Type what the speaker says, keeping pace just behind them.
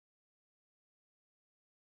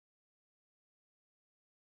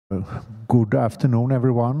Good afternoon,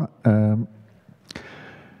 everyone.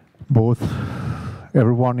 Both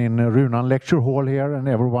everyone in Runan Lecture Hall here and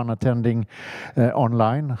everyone attending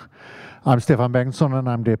online. I'm Stefan Bengtsson and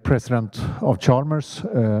I'm the president of Chalmers.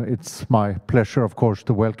 It's my pleasure, of course,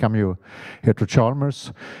 to welcome you here to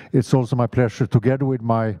Chalmers. It's also my pleasure, together with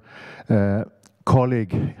my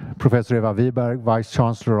colleague, Professor Eva Wiberg, Vice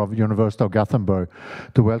Chancellor of University of Gothenburg,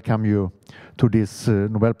 to welcome you to this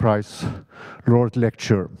Nobel Prize laureate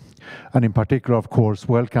lecture. And in particular, of course,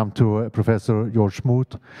 welcome to Professor George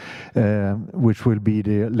Smoot, which will be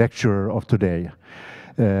the lecturer of today.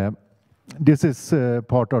 This is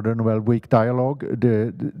part of the Nobel Week Dialogue.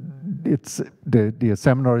 The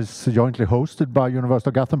seminar is jointly hosted by University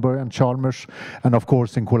of Gothenburg and Chalmers, and of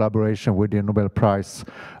course in collaboration with the Nobel Prize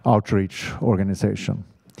Outreach Organization.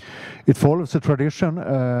 It follows a tradition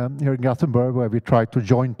here in Gothenburg where we try to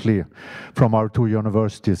jointly, from our two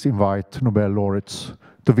universities, invite Nobel laureates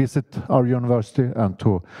to visit our university and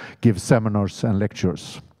to give seminars and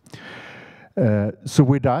lectures. So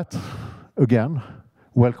with that, again,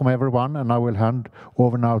 welcome everyone, and I will hand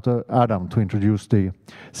over now to Adam to introduce the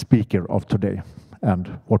speaker of today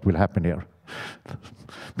and what will happen here.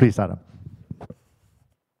 Please, Adam.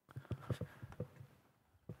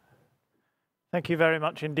 Thank you very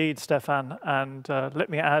much indeed, Stefan, and let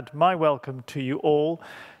me add my welcome to you all,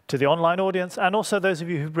 to the online audience, and also those of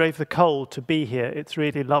you who braved the cold to be here. It's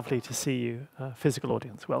really lovely to see you, physical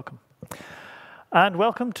audience, welcome. And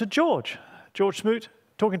welcome to George Smoot,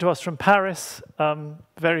 talking to us from Paris.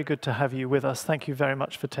 Very good to have you with us. Thank you very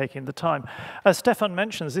much for taking the time. As Stefan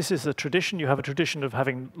mentions, this is a tradition. You have a tradition of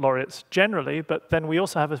having laureates generally, but then we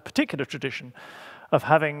also have a particular tradition of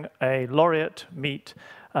having a laureate meet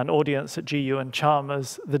an audience at GU and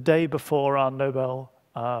Chalmers the day before our Nobel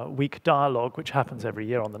Week Dialogue, which happens every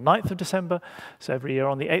year on the 9th of December. So every year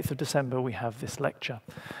on the 8th of December, we have this lecture.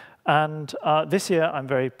 And this year, I'm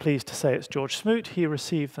very pleased to say it's George Smoot. He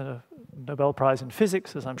received the Nobel Prize in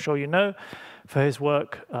Physics, as I'm sure you know, for his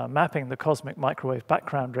work mapping the cosmic microwave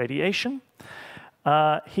background radiation.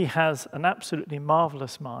 He has an absolutely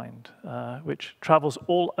marvelous mind, which travels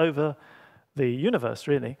all over the universe,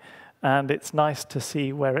 really. And it's nice to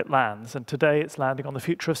see where it lands. And today it's landing on the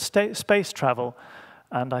future of space travel.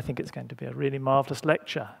 And I think it's going to be a really marvelous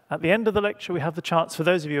lecture. At the end of the lecture, we have the chance for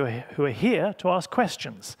those of you who are here to ask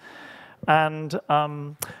questions. And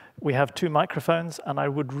we have 2 microphones, and I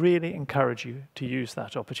would really encourage you to use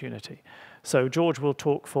that opportunity. So George will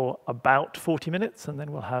talk for about 40 minutes, and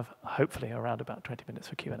then we'll have, hopefully, around about 20 minutes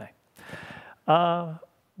for Q&A.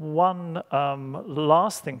 One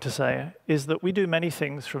last thing to say is that we do many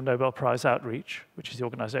things from Nobel Prize Outreach, which is the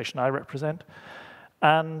organization I represent.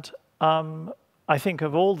 And I think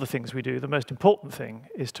of all the things we do, the most important thing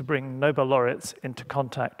is to bring Nobel laureates into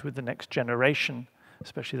contact with the next generation,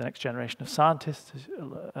 especially the next generation of scientists,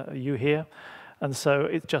 you here. And so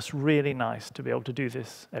it's just really nice to be able to do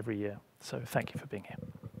this every year. So thank you for being here.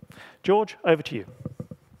 George, over to you.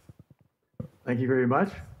 Thank you very much.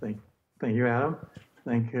 Thank you, Adam.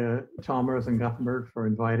 Thank Chalmers and Gothenburg for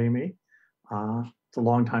inviting me. It's a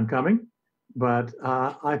long time coming, but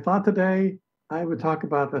I thought today I would talk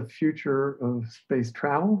about the future of space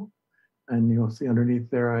travel. And you'll see underneath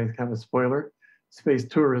there, I have a spoiler, space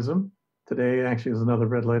tourism. Today actually is another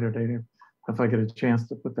red letter day, if I get a chance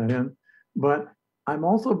to put that in. But I'm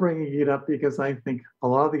also bringing it up because I think a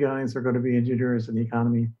lot of the guys are going to be engineers and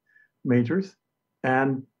economy majors.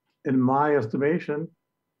 And in my estimation,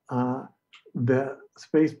 the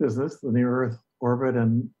space business, the near Earth orbit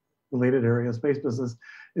and related area space business,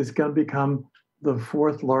 is going to become the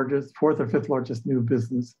fourth or fifth largest new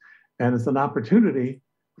business. And it's an opportunity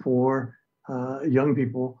for young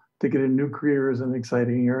people to get in new careers in an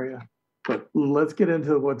exciting area. But let's get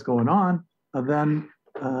into what's going on, and then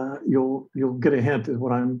you'll get a hint at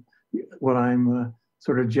what I'm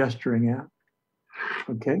sort of gesturing at.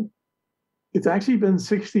 Okay. It's actually been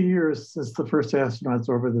 60 years since the first astronauts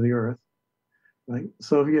orbited the Earth. Right?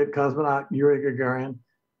 Soviet cosmonaut Yuri Gagarin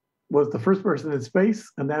was the first person in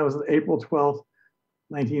space, and that was April 12th,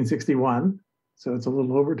 1961. So it's a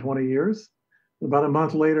little over 20 years. About a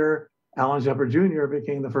month later, Alan Shepard Jr.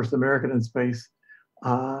 became the first American in space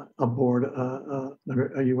aboard a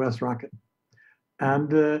US rocket.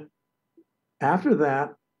 And after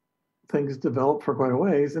that, things developed for quite a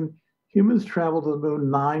ways, and humans traveled to the moon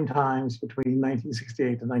 9 times between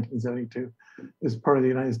 1968 and 1972 as part of the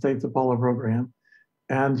United States Apollo program.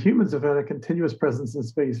 And humans have had a continuous presence in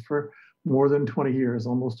space for more than 20 years,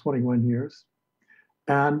 almost 21 years.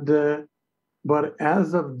 And but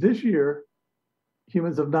as of this year,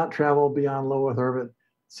 humans have not traveled beyond low Earth orbit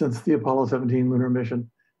since the Apollo 17 lunar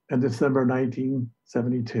mission and December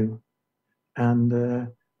 1972. And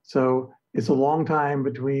so it's a long time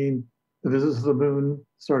between the visits to the moon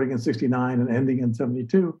starting in 69 and ending in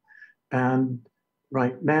 72. And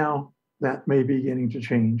right now, that may be beginning to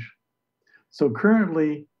change. So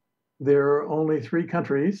currently, there are only 3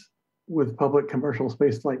 countries with public commercial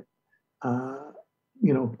spaceflight,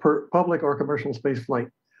 public or commercial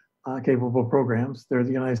spaceflight capable programs. They're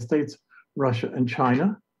the United States, Russia, and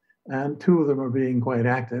China. And 2 of them are being quite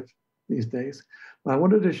active these days. I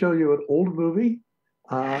wanted to show you an old movie,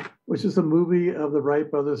 which is a movie of the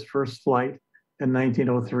Wright brothers' first flight in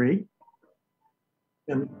 1903.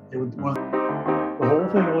 And the whole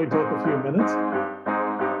thing only took a few minutes.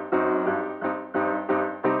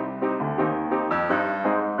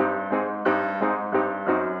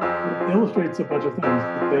 It illustrates a bunch of things.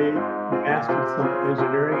 They mastered some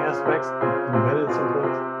engineering aspects and invented some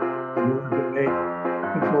things in order to make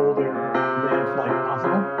controlled air manned flight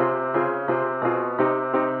possible.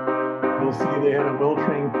 You'll see they had a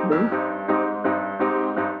well-trained crew.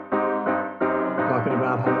 Talking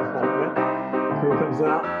about how the flight went. The crew comes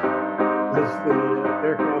out, lifts the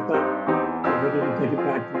aircraft up, and ready to take it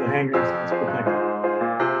back to the hangars and it's protected.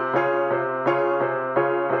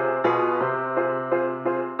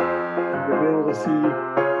 And you'll be able to see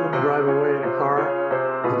them drive away in a car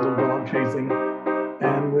with a little dog chasing,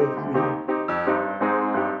 and with the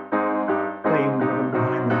plane moving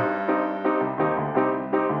behind them.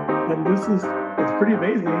 And it's pretty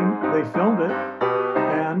amazing. They filmed it,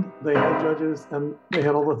 and they had judges, and they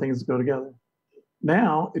had all the things to go together.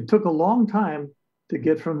 Now, it took a long time to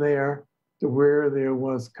get from there to where there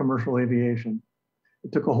was commercial aviation.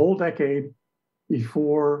 It took a whole decade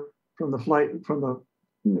before, from the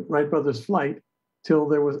Wright brothers' flight, till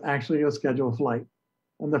there was actually a scheduled flight.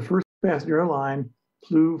 And the first passenger airline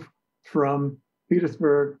flew from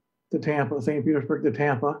Petersburg to Tampa, St. Petersburg to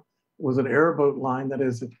Tampa. It was an airboat line, that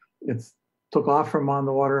is, it took off from on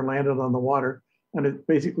the water and landed on the water, and it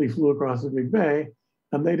basically flew across the big bay.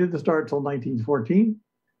 And they didn't start until 1914,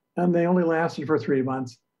 and they only lasted for 3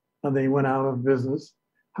 months, and they went out of business.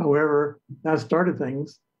 However, that started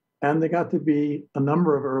things, and they got to be a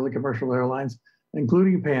number of early commercial airlines,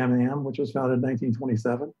 including Pan Am, which was founded in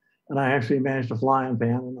 1927, and I actually managed to fly on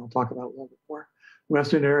Pan, and I'll talk about it a little bit more.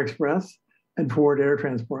 Western Air Express and Ford Air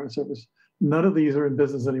Transport Service. None of these are in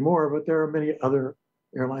business anymore, but there are many other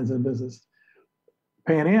airlines in business.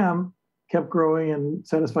 Pan Am kept growing and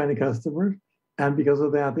satisfying the customers. And because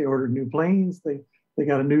of that, they ordered new planes. They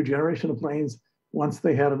got a new generation of planes. Once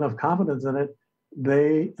they had enough confidence in it,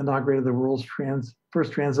 they inaugurated the world's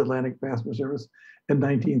first transatlantic passenger service in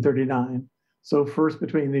 1939. So first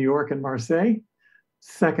between New York and Marseille,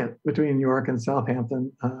 second between New York and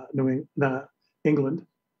Southampton, England.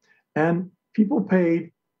 And people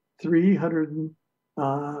paid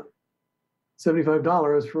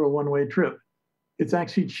 $375 for a one-way trip. It's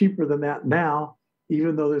actually cheaper than that now,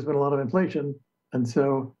 even though there's been a lot of inflation. And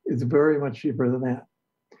so it's very much cheaper than that.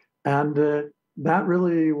 And that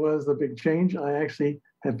really was the big change. I actually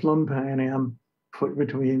had flown Pan Am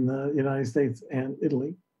between the United States and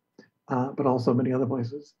Italy, but also many other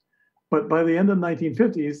places. But by the end of the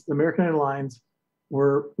 1950s, the American Airlines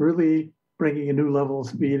were really bringing a new level of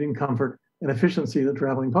speed and comfort and efficiency to the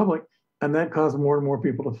traveling public. And that caused more and more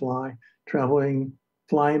people to fly. Flying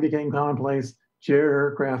became commonplace. Jet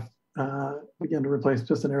aircraft began to replace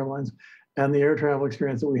piston airlines. And the air travel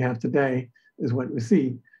experience that we have today is what we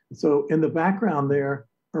see. So in the background there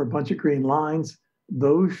are a bunch of green lines.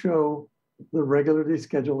 Those show the regularly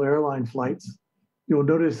scheduled airline flights. You'll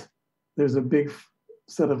notice there's a big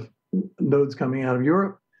set of nodes coming out of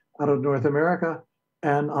Europe, out of North America,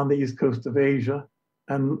 and on the east coast of Asia,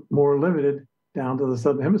 and more limited down to the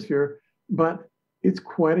southern hemisphere. But it's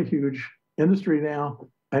quite a huge industry now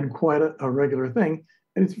and quite a regular thing.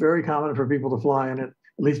 And it's very common for people to fly in it, at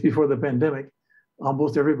least before the pandemic.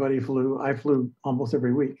 Almost everybody flew. I flew almost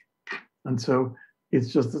every week. And so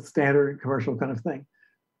it's just a standard commercial kind of thing.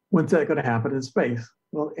 When's that going to happen in space?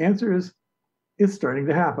 Well, the answer is it's starting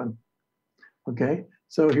to happen. Okay,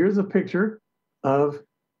 so here's a picture of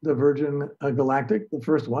the Virgin Galactic, the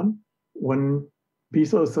first one. When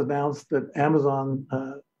Bezos announced that Amazon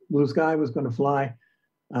Blue Sky was going to fly,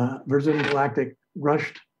 Virgin Galactic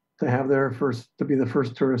rushed to have to be the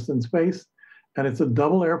first tourist in space. And it's a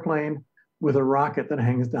double airplane with a rocket that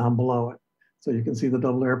hangs down below it. So you can see the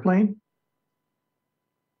double airplane.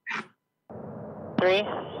 3, 2,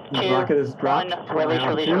 the rocket is dropped 1,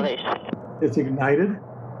 release. It's ignited,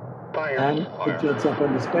 and it jets up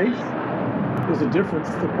into space. There's a difference.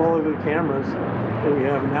 The quality of the cameras that we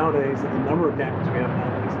have nowadays, and the number of cameras we have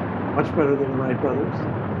nowadays, much better than the Wright brothers.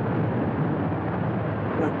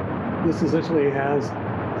 But this essentially has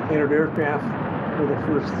standard aircraft for the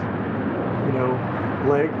first,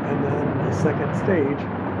 leg, and then the second stage,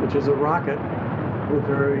 which is a rocket with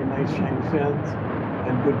very nice shiny fins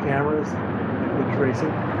and good cameras and good tracing.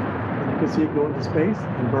 And you can see it go into space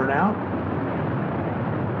and burn out.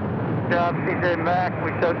 CJ Mac,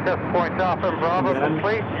 we showed test points off in Bravo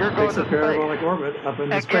complete. You're going to space. Takes a parabolic orbit up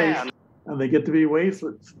into space, and they get to be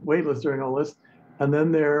weightless during all this. And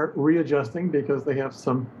then they're readjusting because they have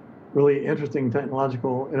some really interesting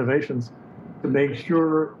technological innovations to make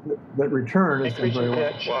sure that return is done very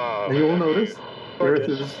well. Wow. And you will notice the Earth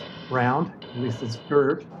is round, at least it's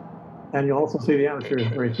curved, and you also see the atmosphere is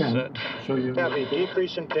very thin. I'll show you. Heavy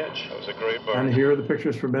decrease in pitch. That was a great burn. And here are the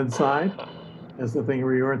pictures from inside as the thing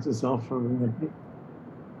reorients itself from the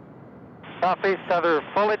Southeast Center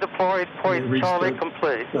fully deployed, point Charlie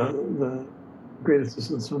complete. The greatest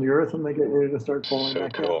distance from the Earth, and they get ready to start falling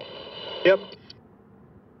back out. Yep.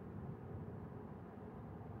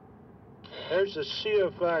 There's the Sea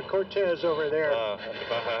of Cortez over there.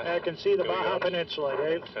 I can see the Baja Peninsula,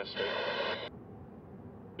 Dave.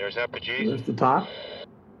 There's Apogee. There's the top.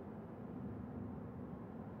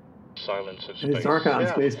 Silence of space. And it's dark out in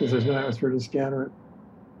space because there's no atmosphere to scatter it.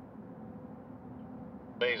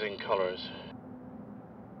 Amazing colors.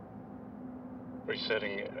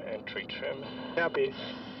 Resetting entry trim. Happy.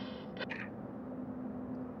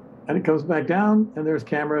 And it comes back down, and there's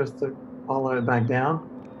cameras to follow it back down.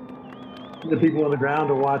 The people on the ground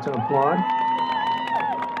to watch and applaud.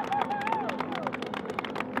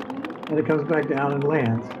 And it comes back down and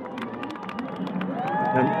lands.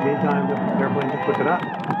 And meantime, the airplane that took it up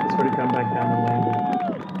is going to come back down and land it.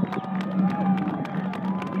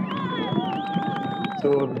 So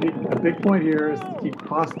a big point here is to keep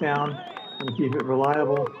costs down and to keep it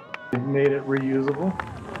reliable. They've made it reusable.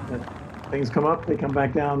 That things come up, they come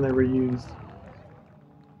back down, they're reused.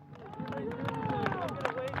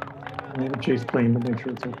 I have a chase plane to make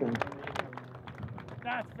sure it's okay.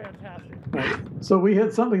 That's fantastic. Right. So we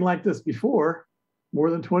had something like this before, more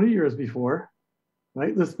than 20 years before,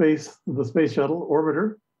 right? The space shuttle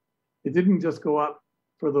orbiter. It didn't just go up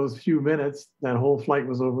for those few minutes. That whole flight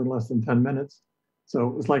was over in less than 10 minutes. So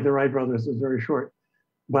it was like the Wright brothers, it was very short.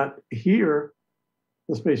 But here,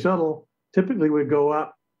 the space shuttle typically would go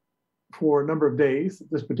up for a number of days.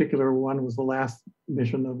 This particular one was the last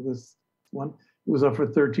mission of this one. It was up for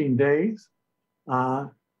 13 days.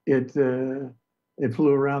 It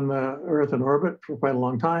flew around the Earth in orbit for quite a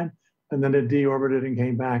long time, and then it deorbited and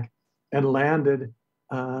came back and landed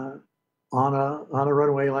on a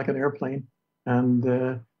runway like an airplane,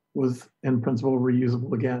 and was in principle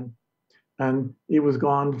reusable again. And it was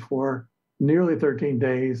gone for nearly 13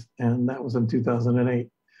 days, and that was in 2008.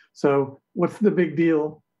 So what's the big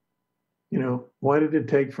deal? Why did it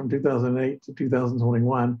take from 2008 to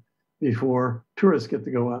 2021 before tourists get to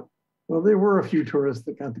go up? Well, there were a few tourists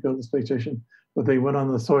that got to go to the space station, but they went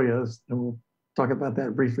on the Soyuz, and we'll talk about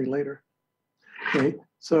that briefly later. Okay,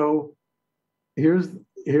 so here's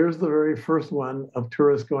the very first one of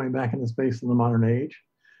tourists going back into space in the modern age,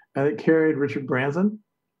 and it carried Richard Branson,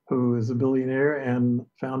 who is a billionaire and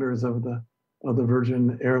founders of the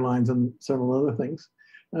Virgin Airlines and several other things.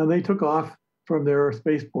 And they took off from their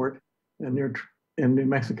spaceport in New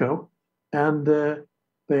Mexico, and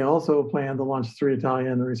they also planned to launch 3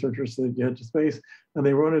 Italian researchers to get to space, and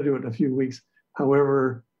they were going to do it in a few weeks.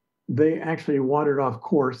 However, they actually wandered off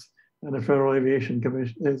course, and the Federal Aviation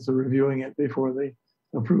Commission is reviewing it before they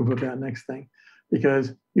approve of that next thing,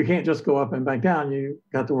 because you can't just go up and back down. You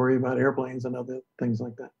got to worry about airplanes and other things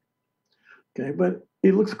like that. Okay, but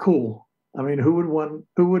it looks cool. I mean, who wouldn't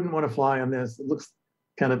want to fly on this? It looks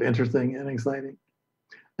kind of interesting and exciting.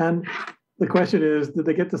 And the question is, did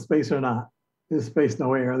they get to space or not? Is space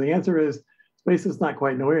no air? The answer is space is not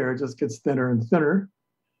quite no air. It just gets thinner and thinner.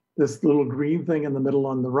 This little green thing in the middle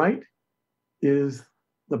on the right is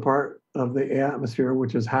the part of the atmosphere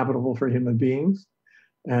which is habitable for human beings.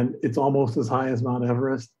 And it's almost as high as Mount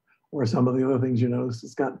Everest or some of the other things you notice.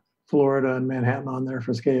 It's got Florida and Manhattan on there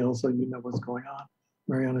for scale, so you know what's going on.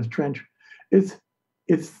 Marianas Trench. It's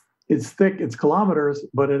thick, it's kilometers,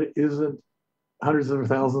 but it isn't hundreds of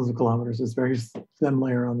thousands of kilometers. It's a very thin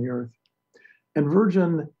layer on the Earth. And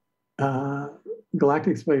Virgin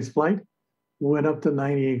Galactic Space Flight went up to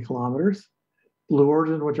 98 kilometers. Blue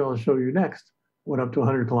Origin, which I'll show you next, went up to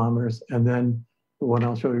 100 kilometers. And then the one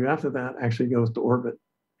I'll show you after that actually goes to orbit.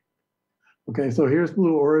 Okay, so here's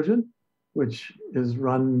Blue Origin, which is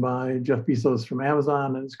run by Jeff Bezos from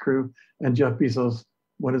Amazon and his crew. And Jeff Bezos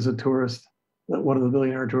went as a tourist, one of the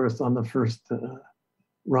billionaire tourists on the first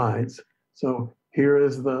rides. So here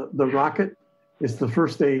is the rocket It's the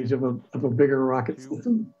first stage of a bigger rocket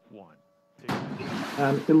system.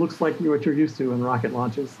 And it looks like what you're used to in rocket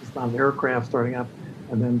launches. It's not an aircraft starting up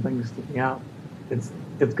and then things sticking out. It's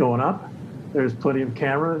going up. There's plenty of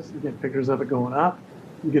cameras. You get pictures of it going up.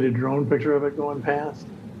 You get a drone picture of it going past.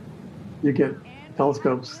 You get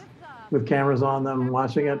telescopes with cameras on them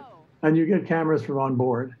watching it. And you get cameras from on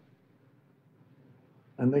board.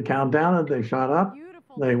 And they count down and they shot up.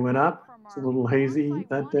 They went up. It's a little hazy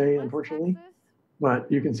that day, unfortunately.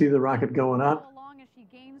 But you can see the rocket going up.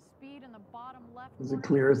 As it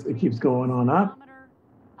clears, it keeps going on up.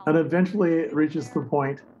 And eventually it reaches the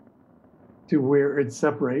point to where it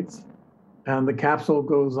separates. And the capsule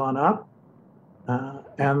goes on up.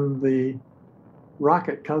 And the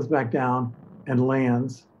rocket comes back down and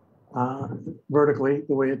lands vertically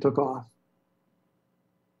the way it took off.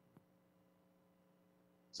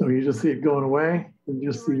 So you just see it going away, and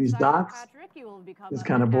you just see these dots. It's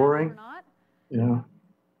kind of boring, you know.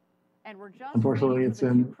 Unfortunately, it's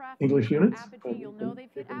in English units. You'll know they've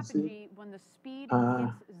hit apogee when the speed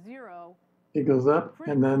hits 0. It goes up,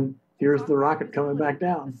 and then here's the rocket coming back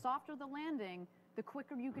down. The softer the landing, the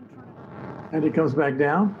quicker you can turn it on. And it comes back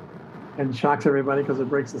down and shocks everybody because it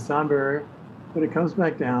breaks the sound barrier. But it comes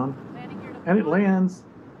back down, and it lands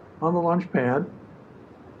on the launch pad.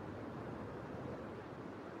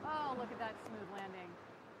 Oh, look at that smooth landing.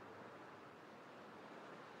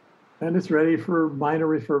 And it's ready for minor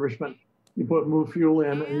refurbishment. You put more fuel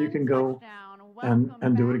in, and you can go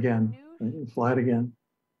and do it again, and fly it again.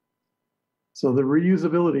 So the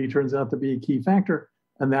reusability turns out to be a key factor,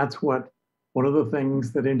 and that's one of the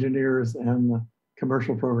things that engineers and the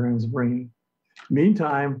commercial programs bring.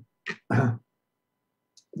 Meantime,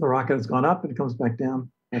 the rocket has gone up and it comes back down.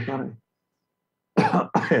 I thought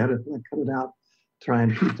I had to cut it out, try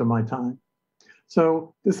and keep to my time.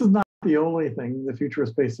 So this is not the only thing, the future of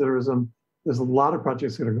space tourism. There's a lot of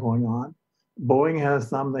projects that are going on. Boeing has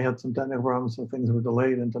some. They had some technical problems, so things were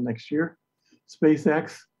delayed into next year.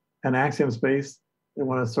 SpaceX and Axiom Space, they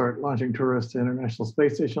want to start launching tourists to International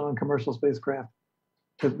Space Station on commercial spacecraft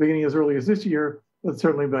at the beginning as early as this year, but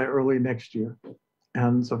certainly by early next year,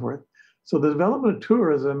 and so forth. So the development of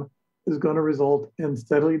tourism is going to result in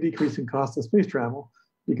steadily decreasing costs of space travel,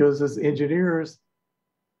 because as engineers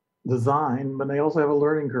design, but they also have a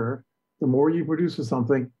learning curve. The more you produce of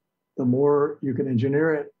something, the more you can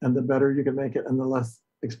engineer it, and the better you can make it, and the less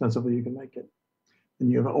expensively you can make it.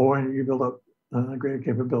 And you build up greater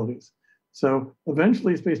capabilities. So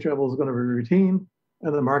eventually space travel is going to be routine,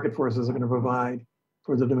 and the market forces are going to provide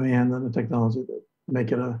for the demand and the technology that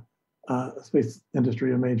make it a space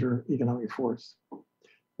industry a major economic force.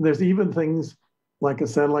 There's even things like a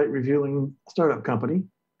satellite refueling startup company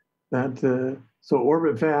that, so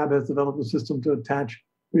Orbit Fab has developed a system to attach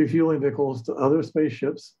refueling vehicles to other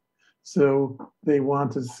spaceships. So they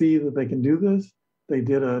want to see that they can do this. They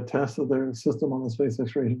did a test of their system on the Space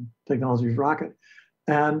Exploration Technologies rocket,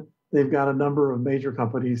 and they've got a number of major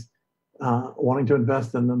companies wanting to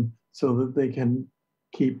invest in them so that they can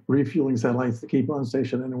keep refueling satellites to keep on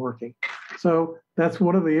station and working. So that's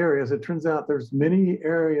one of the areas. It turns out there's many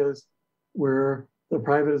areas where the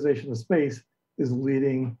privatization of space is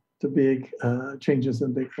leading to big changes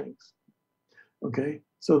and big things. Okay,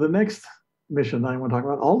 so the next mission I want to talk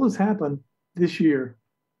about, all this happened this year.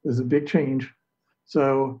 There's a big change.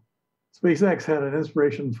 So SpaceX had an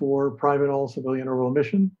inspiration for private all-civilian orbital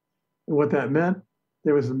mission. And what that meant,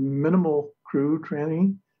 there was minimal crew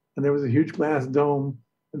training, and there was a huge glass dome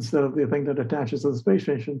instead of the thing that attaches to the space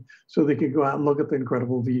station, so they could go out and look at the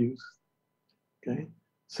incredible views. Okay,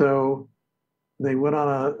 so they went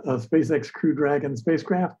on a SpaceX Crew Dragon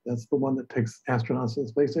spacecraft. That's the one that takes astronauts to the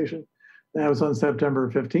space station. That was on September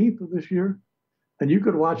 15th of this year. And you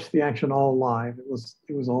could watch the action all live. It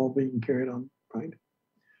was all being carried on, right?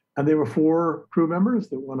 And there were 4 crew members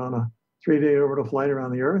that went on a 3-day orbital flight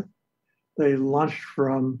around the Earth. They launched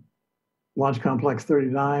from Launch Complex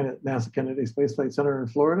 39 at NASA Kennedy Space Flight Center in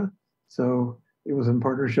Florida. So it was in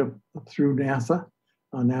partnership through NASA.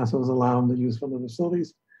 NASA was allowing them to use one of the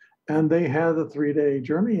facilities. And they had a 3-day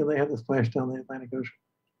journey, and they had to splash down the Atlantic Ocean.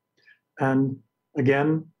 And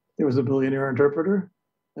again, there was a billionaire interpreter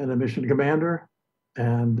and a mission commander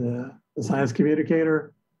and a science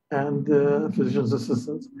communicator and physician's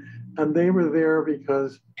assistants. And they were there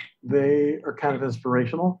because they are kind of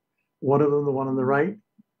inspirational. One of them, the one on the right,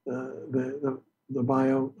 the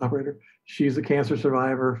bio operator, she's a cancer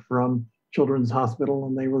survivor from Children's Hospital,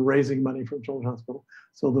 and they were raising money from Children's Hospital.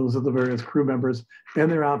 So those are the various crew members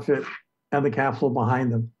and their outfit and the capsule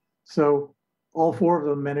behind them. So all 4 of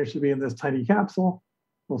them managed to be in this tiny capsule.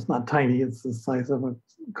 Well, it's not tiny, it's the size of a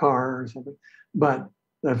car or something, but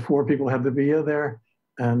that 4 people had to be there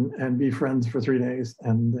and be friends for 3 days,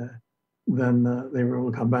 and then they were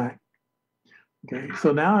able to come back. Okay,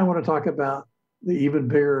 so now I want to talk about the even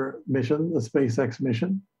bigger mission, the SpaceX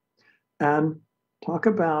mission, and talk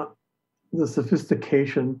about the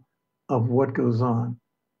sophistication of what goes on.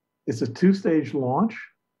 It's a 2-stage launch.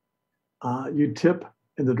 You tip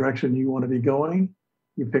in the direction you want to be going.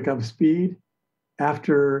 You pick up speed.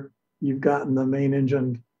 After you've gotten the main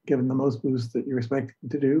engine given the most boost that you're expecting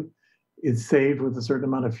to do, it's saved with a certain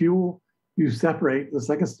amount of fuel. You separate, the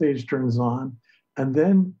second stage turns on, and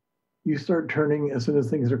then you start turning, as soon as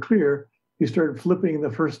things are clear, you start flipping the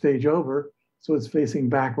first stage over so it's facing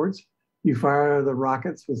backwards. You fire the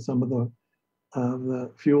rockets with some of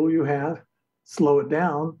the fuel you have, slow it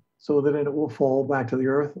down so that it will fall back to the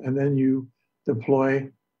Earth, and then you deploy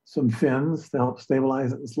some fins to help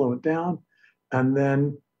stabilize it and slow it down. And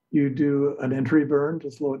then you do an entry burn to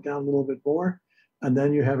slow it down a little bit more. And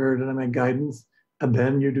then you have aerodynamic guidance. And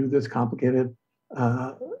then you do this complicated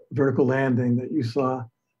vertical landing that you saw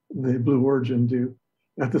the Blue Origin do.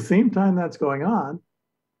 At the same time that's going on,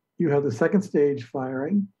 you have the second stage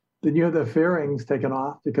firing. Then you have the fairings taken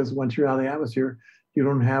off, because once you're out of the atmosphere, you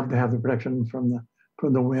don't have to have the protection from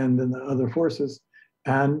the wind and the other forces.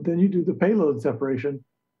 And then you do the payload separation,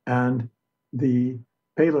 and the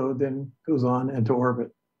payload then goes on into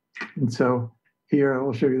orbit. And so here I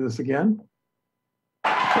will show you this again.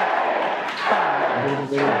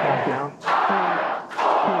 Down.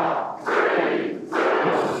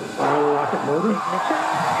 Fire rocket motor.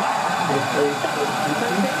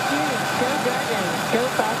 Go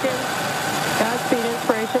Falcon. Godspeed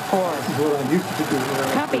Inspiration 4. This is what I'm used to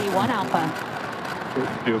doing. Copy, 1 Alpha.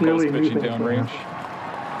 Vehicles pitching downrange.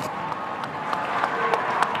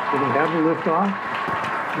 So they have the liftoff.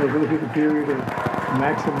 They go through the period of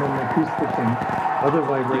maximum acoustics and other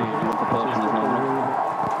vibrations.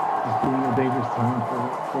 It's being a dangerous time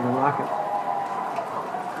for the rocket.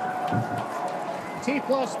 T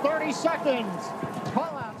plus 30 seconds.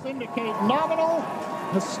 Callouts indicate nominal.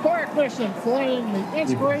 Historic mission flying the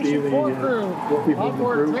Inspiration 4 crew.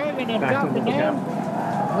 Onboard Dragon and Falcon 9.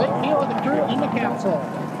 Great deal of the crew in the capsule.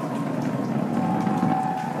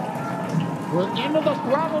 We're into the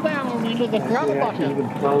throttle down, into the throttle bucket. Even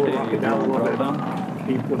slow the rocket down a little bit.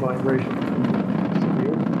 Keep the vibration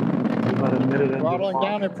severe. About a minute. Throttling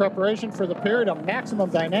down in preparation for the period of maximum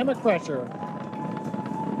dynamic pressure.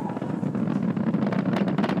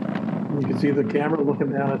 You can see the camera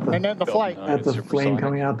looking down at the, and then the flight. At the flame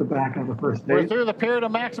coming out the back of the first stage. We're through the period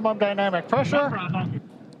of maximum dynamic pressure.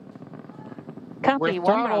 Copy, We're 1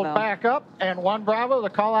 throttled Bravo. back up, and 1 Bravo, the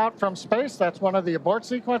call out from space. That's one of the abort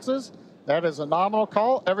sequences. That is a nominal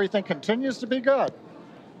call. Everything continues to be good.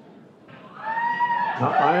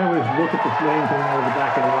 Now, I always look at the flame coming out of the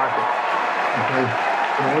back of the rocket, because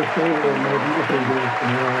the more stable and more beautiful it is, the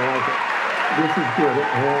more I like it. This is good.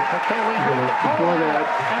 Okay, we have the call out.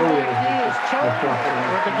 MID is chosen.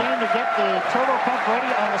 We're beginning to get the turbo pump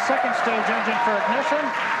ready on the second stage engine for ignition.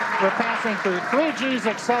 We're passing through 3 G's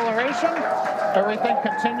acceleration. Everything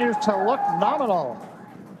continues to look nominal.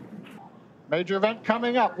 Major event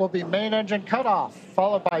coming up will be main engine cutoff,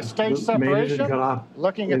 followed by stage separation,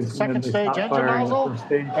 looking at the second stage engine nozzle,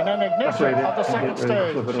 and then ignition of the second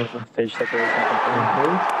stage. Stage separation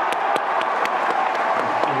complete.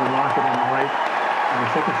 Rocket on the right, on the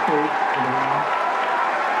second stage, and then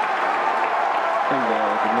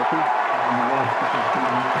Ignition. on the left, you can see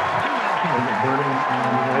the burning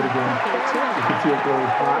on the right again. You can see it really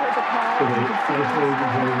hot. So the first stage is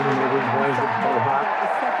going to illuminate why is it so hot? The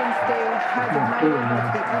second stage has ignited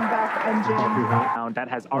the MVAC engine. That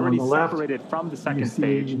has already separated from the second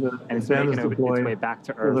stage and it's making its way back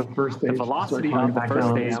to Earth. The velocity of the first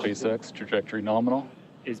stage, SpaceX trajectory nominal,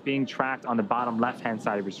 is being tracked on the bottom left-hand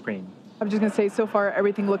side of your screen. I'm just going to say, so far,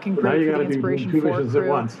 everything looking great for the Inspiration 4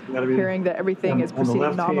 crew. Hearing that everything is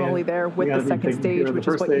proceeding nominally there with the second stage, which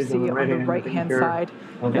is what you see on the right-hand side.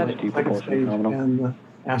 Second stage and the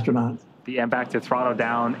astronauts. The MVAC to throttle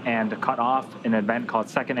down and cut off an event called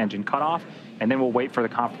second engine cutoff, and then we'll wait for the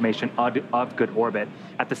confirmation of good orbit.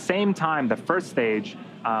 At the same time, the first stage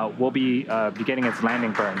will be beginning its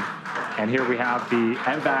landing burn. And here we have the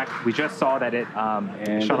MVAC. We just saw that it shut off its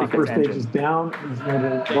engine. The first stage is down, it's going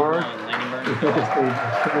to barge. The second stage is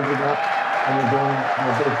standing up, and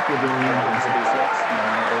we're basically doing SpaceX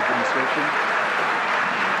orbit insertion.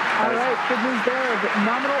 All right, good news there.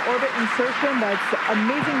 Nominal orbit insertion. That's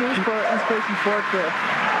amazing news for our Inspiration 4 crew.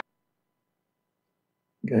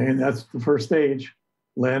 Okay, and that's the first stage.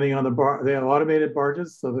 Landing on the bar. They have automated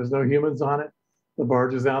barges, so there's no humans on it. The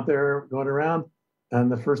barge is out there going around,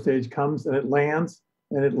 and the first stage comes and it lands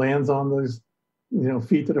on those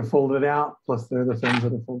feet that are folded out, plus they're the fins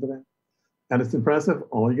that are folded out. And it's impressive.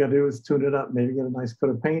 All you got to do is tune it up, maybe get a nice coat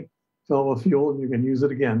of paint, fill it with fuel, and you can use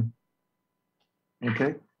it again.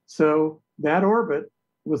 Okay, so that orbit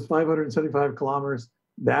was 575 kilometers.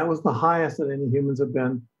 That was the highest that any humans have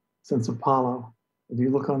been since Apollo. If you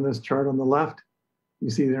look on this chart on the left, you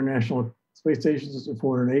see the International Space Station is at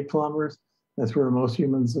 408 kilometers. That's where most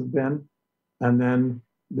humans have been. And then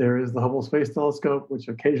there is the Hubble Space Telescope, which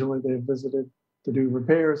occasionally they've visited to do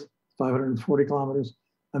repairs, 540 kilometers.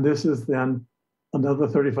 And this is then another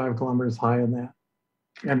 35 kilometers high in that.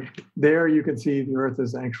 And there you can see the Earth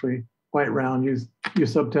is actually quite round. Your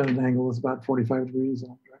subtended angle is about 45 degrees in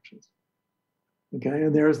all directions. Okay,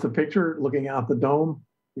 and there's the picture looking out the dome.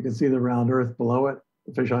 You can see the round Earth below it.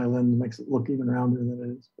 The fisheye lens makes it look even rounder than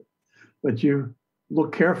it is. But you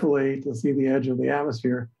look carefully to see the edge of the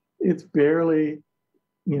atmosphere. It's barely,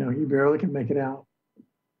 you barely can make it out.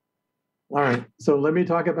 All right, so let me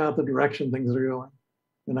talk about the direction things are going.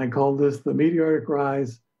 And I call this the meteoric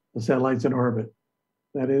rise of satellites in orbit.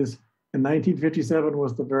 That is, in 1957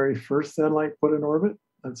 was the very first satellite put in orbit,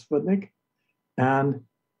 that's Sputnik. And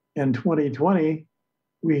in 2020,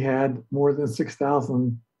 we had more than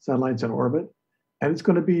 6,000 satellites in orbit. And it's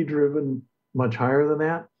going to be driven much higher than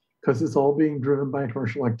that because it's all being driven by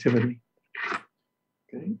commercial activity.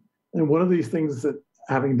 Okay. And one of these things that,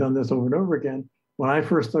 having done this over and over again, when I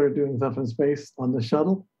first started doing stuff in space on the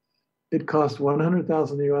shuttle, it cost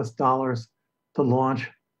 $100,000 US to launch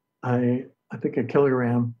I think a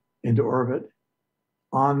kilogram into orbit.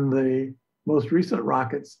 On the most recent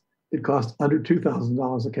rockets, it cost under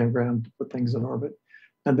 $2,000 a kilogram to put things in orbit.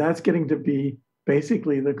 And that's getting to be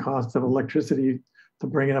basically the cost of electricity to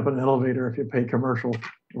bring it up an elevator if you pay commercial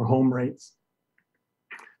or home rates.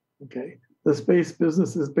 Okay, the space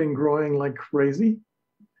business has been growing like crazy.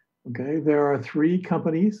 Okay, there are 3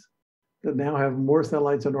 companies that now have more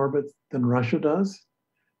satellites in orbit than Russia does.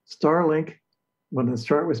 Starlink, when the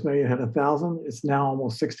chart was made, it had 1,000. It's now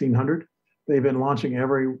almost 1,600. They've been launching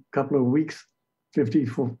every couple of weeks, 50,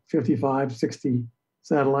 55, 60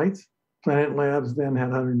 satellites. Planet Labs then had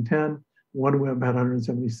 110. OneWeb had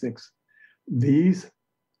 176. These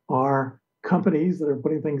are companies that are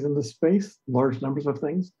putting things into space, large numbers of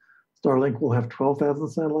things. Starlink will have 12,000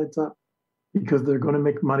 satellites up because they're going to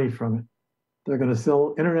make money from it. They're going to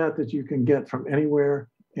sell internet that you can get from anywhere,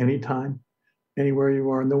 anytime, anywhere you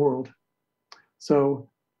are in the world. So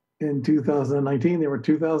in 2019, there were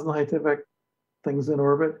 2,000 high-tech things in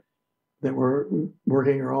orbit that were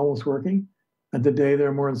working or almost working. And today there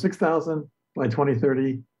are more than 6,000. By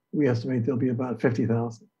 2030, we estimate there'll be about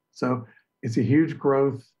 50,000. So it's a huge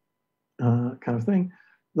growth kind of thing.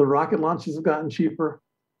 The rocket launches have gotten cheaper.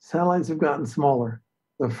 Satellites have gotten smaller.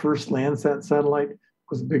 The first Landsat satellite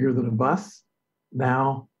was bigger than a bus.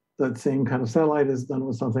 Now that same kind of satellite is done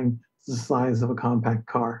with something the size of a compact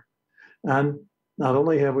car. And not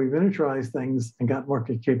only have we miniaturized things and got more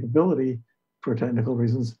capability for technical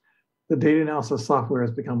reasons, the data analysis software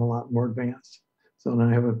has become a lot more advanced. So now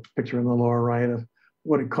I have a picture in the lower right of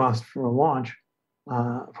what it costs for a launch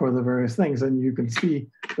for the various things. And you can see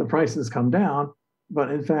the prices come down,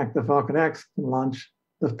 but in fact, the Falcon X can launch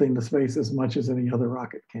the thing to space as much as any other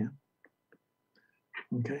rocket can.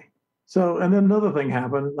 Okay, so, and then another thing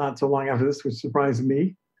happened not so long after this, which surprised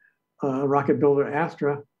me. Rocket builder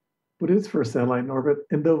Astra put its first satellite in orbit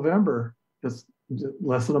in November, just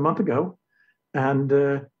less than a month ago. And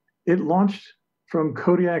it launched from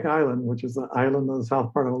Kodiak Island, which is an island in the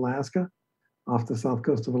south part of Alaska, off the south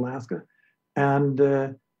coast of Alaska. And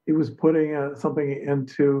it was putting something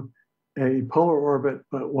into a polar orbit,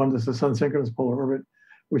 but one that's a sun-synchronous polar orbit,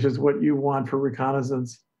 which is what you want for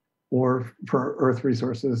reconnaissance or for Earth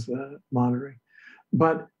resources monitoring.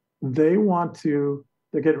 But they want to,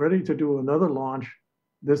 they're getting ready to do another launch,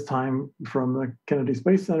 this time from the Kennedy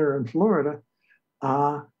Space Center in Florida,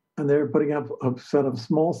 and they're putting up a set of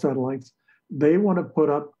small satellites. They want to put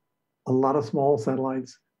up a lot of small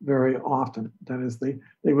satellites very often. That is, they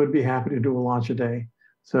would be happy to do a launch a day.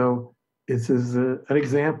 So this is an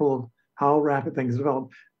example of how rapid things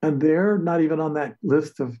develop. And they're not even on that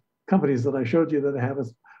list of companies that I showed you that have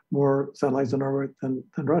more satellites in orbit than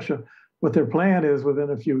Russia. What their plan is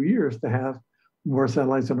within a few years to have more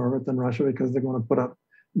satellites in orbit than Russia because they're going to put up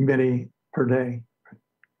many per day,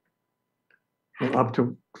 or up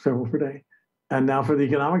to several per day. And now for the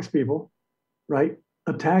economics people, right?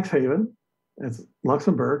 A tax haven, as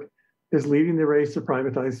Luxembourg, is leading the race to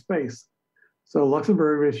privatize space. So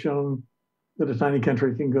Luxembourg has shown that a tiny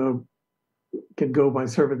country can go by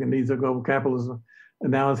serving the needs of global capitalism,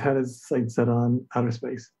 and now it's had its sights set on outer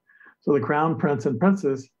space. So the crown prince and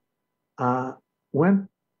princess went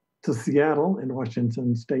to Seattle in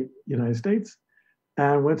Washington State, United States,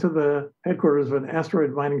 and went to the headquarters of an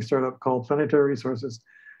asteroid mining startup called Planetary Resources,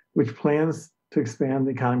 which plans to expand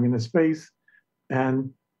the economy into space.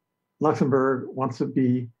 And Luxembourg wants to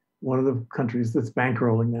be one of the countries that's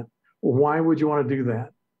bankrolling that. Well, why would you want to do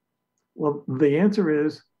that? Well, the answer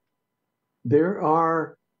is there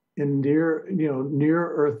are in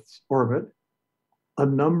near Earth's orbit a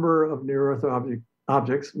number of near Earth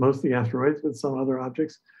objects, mostly asteroids, but some other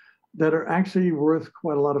objects that are actually worth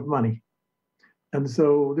quite a lot of money. And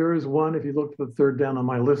so there is one, if you look at the third down on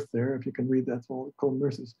my list there, if you can read that, all called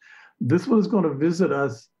nurses. This one is going to visit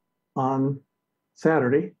us on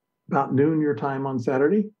Saturday, about noon your time on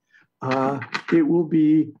Saturday. It will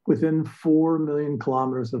be within 4 million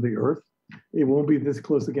kilometers of the Earth. It won't be this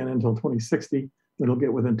close again until 2060. It'll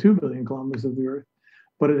get within 2 billion kilometers of the Earth.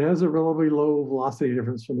 But it has a relatively low velocity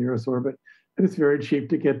difference from the Earth's orbit, and it's very cheap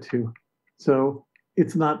to get to. So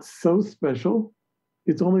it's not so special.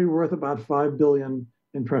 It's only worth about 5 billion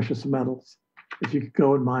in precious metals. If you could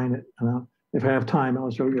go and mine it, if I have time, I'll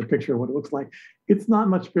show you a picture of what it looks like. It's not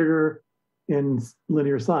much bigger in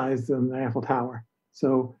linear size than the Eiffel Tower.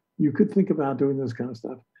 So you could think about doing this kind of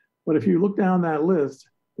stuff. But if you look down that list,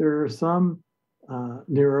 there are some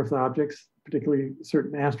near Earth objects, particularly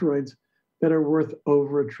certain asteroids, that are worth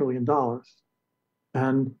over $1 trillion.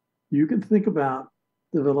 And you can think about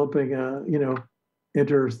developing a,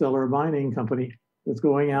 interstellar mining company that's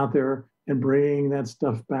going out there and bringing that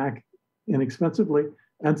stuff back inexpensively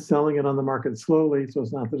and selling it on the market slowly so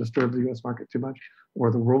as not to disturb the US market too much or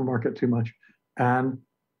the world market too much, and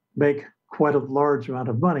make quite a large amount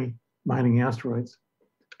of money mining asteroids.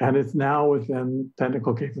 And it's now within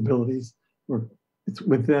technical capabilities, or it's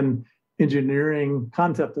within engineering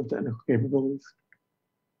concept of technical capabilities.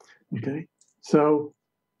 Okay, so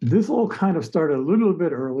this all kind of started a little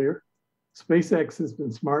bit earlier. SpaceX has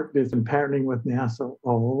been smart, it's been partnering with NASA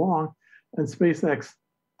all along, and SpaceX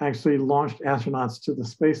actually launched astronauts to the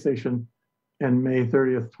space station in May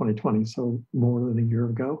 30th, 2020, so more than a year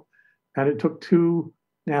ago. And it took 2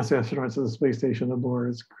 NASA astronauts to the space station aboard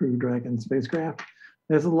its Crew Dragon spacecraft.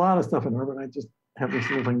 There's a lot of stuff in orbit. I just have this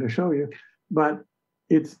little thing to show you, but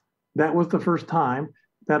that was the first time.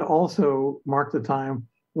 That also marked the time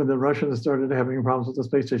when the Russians started having problems with the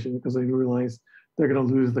space station because they realized they're going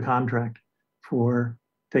to lose the contract for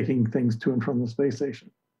taking things to and from the space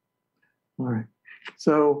station. All right.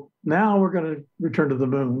 So now we're going to return to the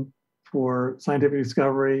moon for scientific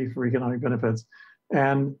discovery, for economic benefits,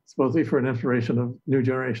 and supposedly for an inspiration of new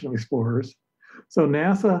generation of explorers. So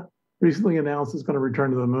NASA recently announced it's going to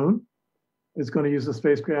return to the moon. It's going to use a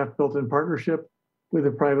spacecraft built in partnership with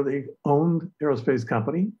a privately owned aerospace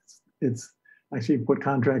company. It's actually put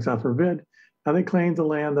contracts out for bid, and they claim to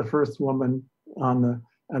land the first woman and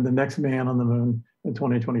the next man on the moon in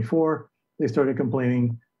 2024. They started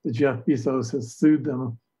complaining that Jeff Bezos has sued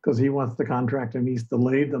them because he wants the contract and he's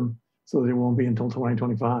delayed them so that it won't be until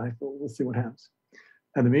 2025. But we'll see what happens.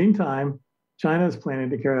 In the meantime, China is planning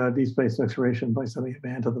to carry out a deep space exploration by sending a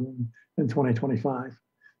man to the moon in 2025.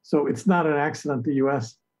 So it's not an accident the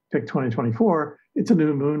US picked 2024. It's a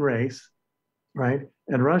new moon race, right?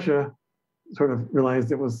 And Russia sort of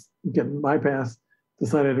realized it was getting bypassed,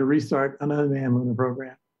 decided to restart an unmanned lunar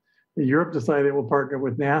program. Europe decided it will partner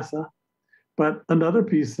with NASA. But another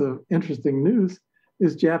piece of interesting news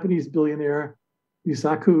is Japanese billionaire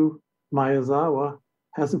Yusaku Maezawa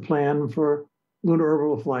has a plan for lunar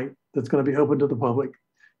orbital flight that's going to be open to the public.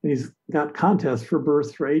 And he's got contests for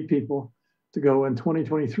berths for 8 people to go in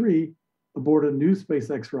 2023 aboard a new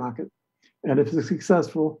SpaceX rocket. And if it's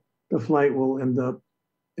successful, the flight will end up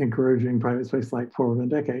encouraging private space flight forward in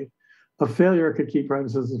a decade. A failure could keep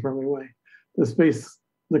private citizens firmly away.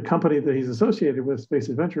 The company that he's associated with, Space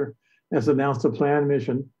Adventure, has announced a planned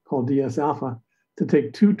mission called DS Alpha to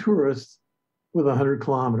take 2 tourists with 100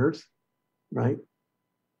 kilometers, right,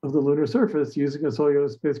 of the lunar surface using a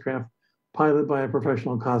Soyuz spacecraft piloted by a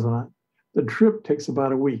professional cosmonaut. The trip takes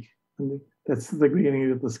about a week, and that's the beginning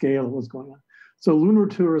of the scale of what's going on. So lunar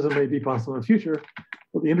tourism may be possible in the future,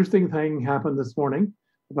 but the interesting thing happened this morning.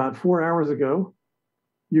 About 4 hours ago,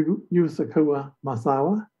 Yusaku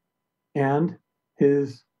Maezawa and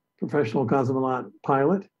his professional cosmonaut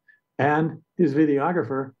pilot and his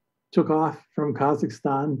videographer took off from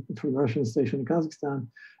Kazakhstan, from the Russian station in Kazakhstan,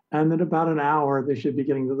 and in about an hour, they should be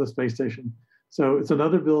getting to the space station. So it's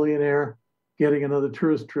another billionaire getting another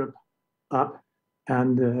tourist trip up.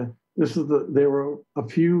 And there were a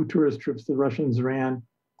few tourist trips the Russians ran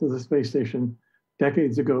to the space station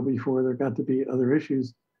decades ago before there got to be other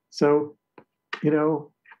issues. So,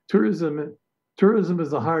 tourism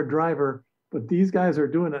is a hard driver, but these guys are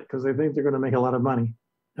doing it because they think they're going to make a lot of money.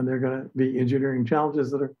 And they're going to be engineering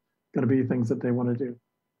challenges that are going to be things that they want to do.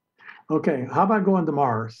 Okay, how about going to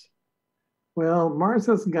Mars? Well, Mars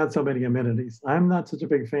hasn't got so many amenities. I'm not such a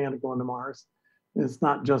big fan of going to Mars. It's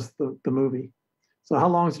not just the movie. So how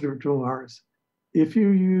long is it to Mars? If you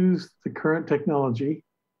use the current technology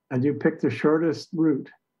and you pick the shortest route,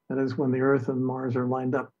 that is when the Earth and Mars are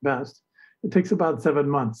lined up best, it takes about 7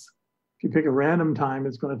 months. If you pick a random time,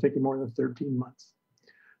 it's going to take you more than 13 months.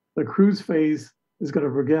 The cruise phase is going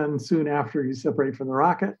to begin soon after you separate from the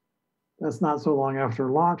rocket. That's not so long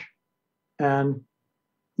after launch. And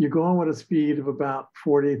you're going with a speed of about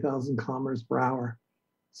 40,000 kilometers per hour.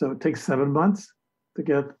 So it takes 7 months to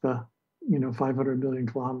get the 500 million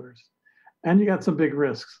kilometers. And you got some big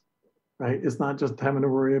risks, right? It's not just having to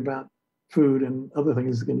worry about food and other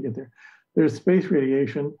things going to get there. There's space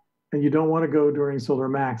radiation, and you don't want to go during solar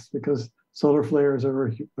max because solar flares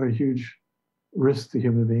are a huge risk to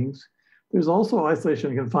human beings. There's also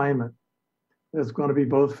isolation and confinement. There's going to be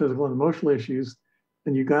both physical and emotional issues.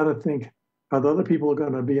 And you got to think, are the other people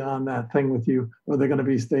going to be on that thing with you, or are they going to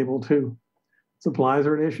be stable too? Supplies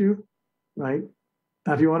are an issue, right?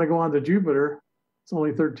 Now, if you want to go on to Jupiter, it's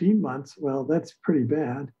only 13 months. Well, that's pretty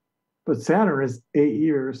bad. But Saturn is 8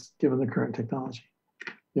 years, given the current technology.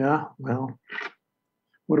 Yeah, well,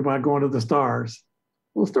 what about going to the stars?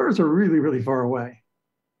 Well, stars are really, really far away.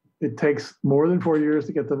 It takes more than 4 years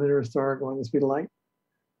to get to the nearest star going the speed of light.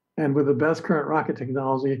 And with the best current rocket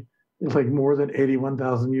technology, it'll take more than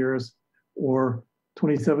 81,000 years or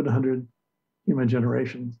 2,700 human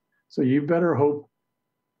generations. So you better hope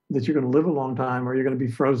that you're going to live a long time, or you're going to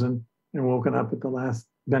be frozen and woken up at the last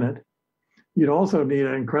minute. You'd also need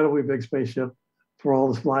an incredibly big spaceship for all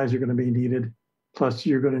the supplies you're going to be needed. Plus,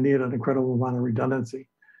 you're going to need an incredible amount of redundancy.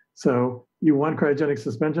 So you want cryogenic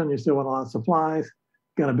suspension, you still want a lot of supplies,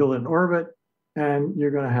 you're going to build it in orbit, and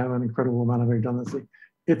you're going to have an incredible amount of redundancy.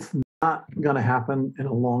 It's not going to happen in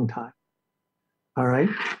a long time. All right.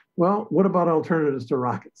 Well, what about alternatives to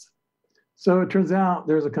rockets? So it turns out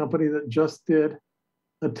there's a company that just did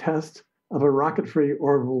a test of a rocket-free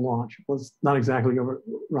orbital launch. Well, it's not exactly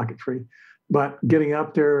rocket-free, but getting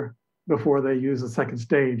up there before they use the second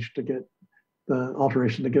stage to get the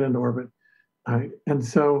alteration to get into orbit. Right. And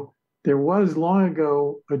so there was long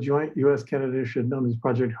ago a joint US-Canada initiative known as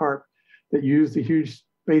Project HARP that used a huge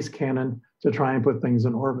space cannon to try and put things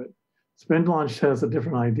in orbit. Spin Launch has a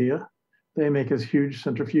different idea. They make this huge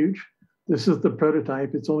centrifuge. This is the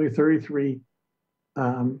prototype. It's only 33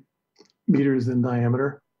 meters in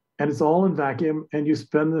diameter, and it's all in vacuum, and you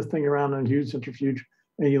spin this thing around in a huge centrifuge,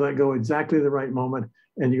 and you let go exactly the right moment,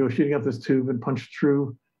 and you go shooting up this tube and punch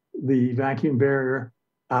through the vacuum barrier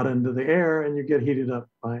out into the air, and you get heated up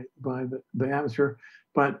by the atmosphere,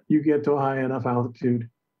 but you get to a high enough altitude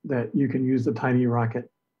that you can use the tiny rocket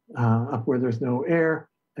up where there's no air,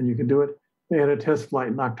 and you can do it. They had a test flight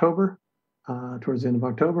in October, towards the end of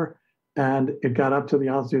October, and it got up to the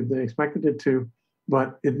altitude they expected it to,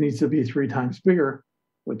 but it needs to be 3 times bigger,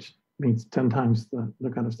 which means 10 times the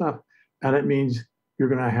kind of stuff. And it means you're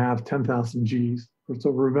going to have 10,000 Gs. So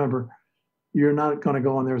remember, you're not going to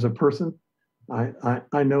go on there as a person.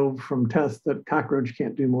 I know from tests that cockroach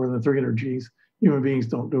can't do more than 300 Gs. Human beings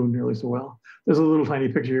don't do nearly so well. There's a little tiny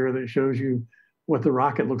picture here that shows you what the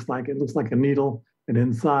rocket looks like. It looks like a needle, and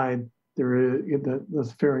inside there is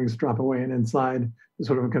the fairings drop away, and inside is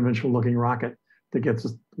sort of a conventional looking rocket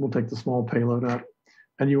that will take the small payload up.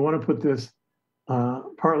 And you want to put this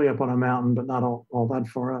partly up on a mountain, but not all that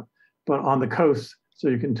far up, but on the coast, so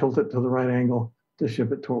you can tilt it to the right angle to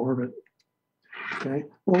ship it to orbit. Okay.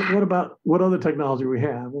 Well, what other technology we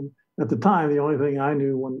have? And at the time, the only thing I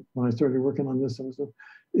knew when I started working on this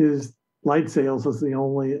is light sails is the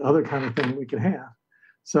only other kind of thing we could have.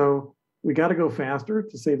 So we got to go faster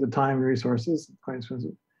to save the time and resources. It's quite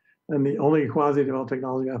expensive. And the only quasi-developed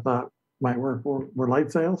technology I thought might work were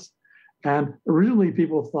light sails. And originally,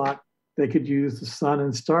 people thought they could use the sun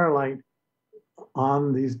and starlight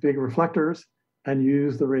on these big reflectors and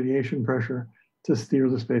use the radiation pressure to steer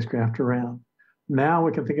the spacecraft around. Now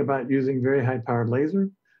we can think about using very high-powered laser.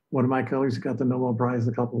 One of my colleagues got the Nobel Prize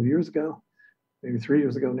a couple of years ago, maybe 3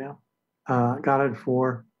 years ago now, got it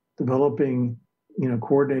for developing,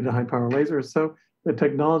 coordinated high-power lasers. So the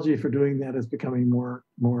technology for doing that is becoming more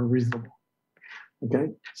reasonable. Okay,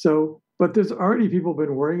 so but there's already people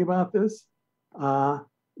been worrying about this.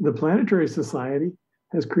 The Planetary Society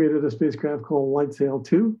has created a spacecraft called LightSail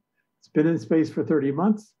 2. It's been in space for 30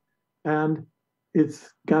 months, and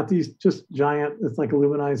it's got these just giant, it's like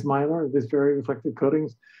aluminized mylar, these very reflective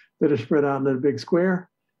coatings that are spread out in a big square,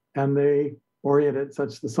 and they orient it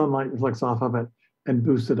such the sunlight reflects off of it and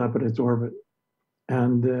boosts it up in its orbit.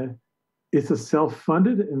 And it's a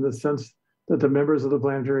self-funded in the sense that the members of the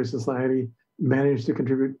Planetary Society managed to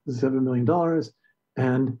contribute $7 million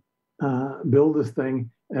and build this thing,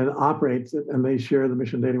 and operates it, and they share the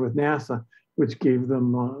mission data with NASA, which gave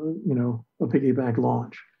them, a piggyback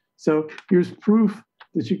launch. So here's proof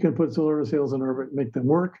that you can put solar sails in orbit and make them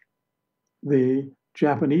work. The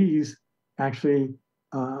Japanese actually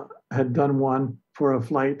had done one for a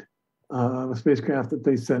flight of a spacecraft that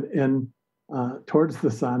they sent in towards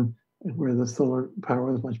the sun, where the solar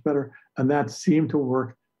power was much better. And that seemed to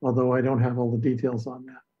work, although I don't have all the details on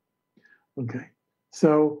that. Okay,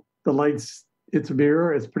 so the lights, it's a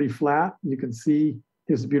mirror, it's pretty flat. You can see,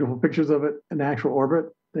 here's beautiful pictures of it in actual orbit.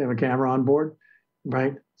 They have a camera on board,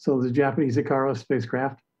 right? So the Japanese Ikaros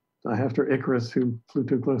spacecraft, after Icarus, who flew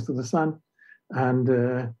too close to the sun.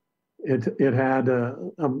 And it had a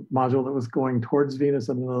module that was going towards Venus,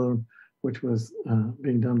 and another one which was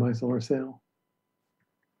being done by solar sail.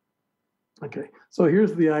 Okay, so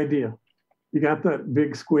here's the idea. You got that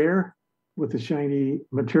big square with the shiny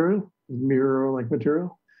material, mirror-like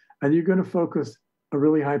material, and you're going to focus a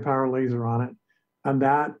really high power laser on it. And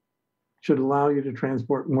that should allow you to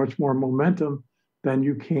transport much more momentum than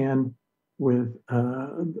you can with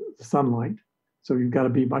sunlight. So you've got to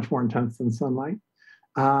be much more intense than sunlight.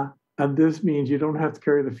 And this means you don't have to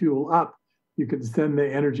carry the fuel up. You can send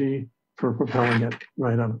the energy for propelling it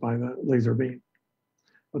right up by the laser beam.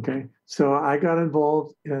 Okay, so I got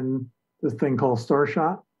involved in this thing called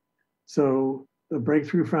Starshot. So the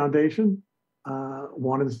Breakthrough Foundation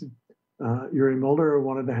Yuri Mulder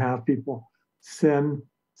wanted to have people send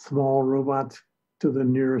small robots to the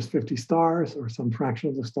nearest 50 stars or some fraction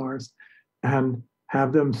of the stars, and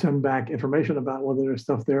have them send back information about whether there's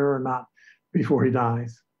stuff there or not before he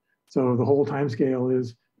dies. So the whole time scale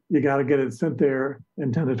is you got to get it sent there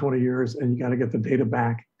in 10 to 20 years, and you got to get the data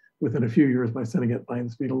back within a few years by sending it by the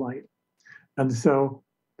speed of light. And so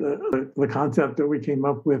the concept that we came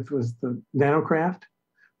up with was the nanocraft.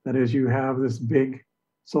 That is, you have this big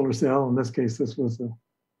solar cell. In this case, this was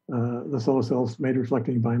the solar cells made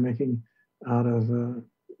reflecting by making out of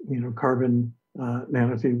carbon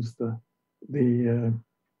nanotubes the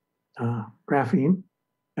graphene,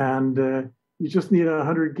 and you just need a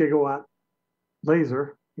 100 gigawatt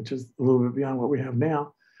laser, which is a little bit beyond what we have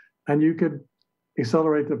now, and you could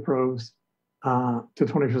accelerate the probes to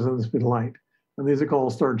 20% of the speed of light. And these are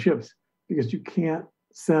called star chips because you can't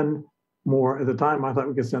send more. At the time, I thought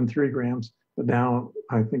we could send 3 grams, but now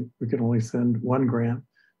I think we can only send 1 gram.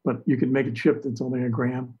 But you can make a chip that's only 1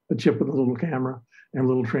 gram, a chip with a little camera and a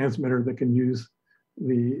little transmitter that can use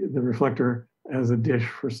the reflector as a dish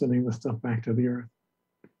for sending the stuff back to the Earth.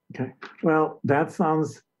 Okay, well, that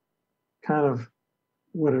sounds kind of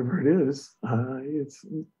whatever it is. It's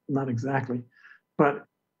not exactly, but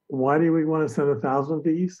why do we want to send 1,000 of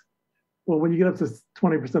these? Well, when you get up to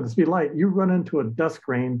 20% of the speed of light, you run into a dust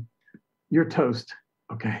grain, you're toast,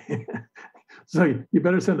 okay? So you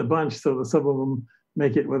better send a bunch so that some of them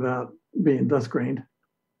make it without being dust grained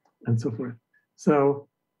and so forth. So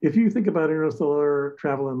if you think about interstellar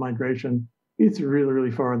travel and migration, it's really,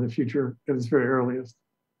 really far in the future at its very earliest.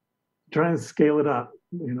 Try and scale it up,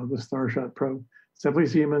 the Starshot probe. Simply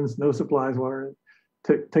humans, no supplies, water.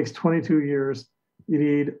 Takes 22 years. You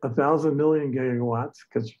need 1,000 million gigawatts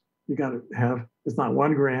because you got to have, it's not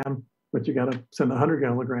 1 gram, but you got to send 100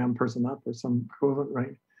 kilogram person up or some equivalent,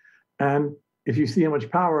 right? And if you see how much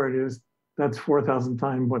power it is, that's 4,000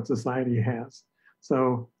 times what society has.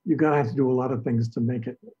 So you're going to have to do a lot of things to make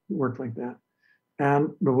it work like that.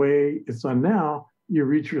 And the way it's done now, you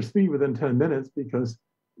reach your speed within 10 minutes because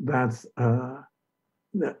that's how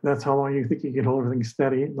long you think you can hold everything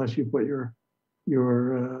steady, unless you put your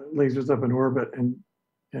lasers up in orbit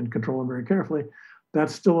and control them very carefully.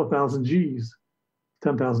 That's still 1,000 Gs,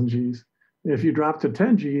 10,000 Gs. If you drop to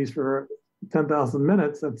 10 Gs for 10,000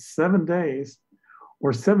 minutes, that's 7 days,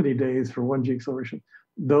 or 70 days for 1 G acceleration.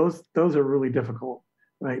 Those are really difficult,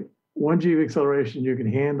 right? 1 G of acceleration you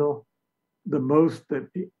can handle. The most that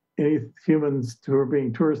any humans who are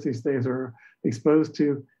being tourists these days are exposed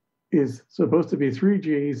to is supposed to be 3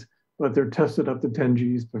 Gs, but they're tested up to 10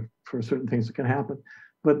 Gs for certain things that can happen.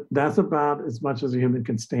 But that's about as much as a human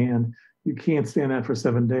can stand. You can't stand that for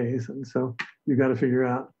 7 days. And so you got to figure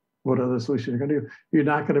out what other solution you're going to do. You're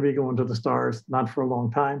not going to be going to the stars, not for a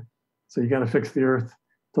long time. So you got to fix the Earth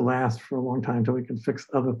to last for a long time until we can fix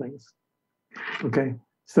other things. Okay,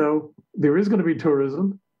 so there is going to be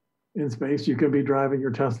tourism in space. You can be driving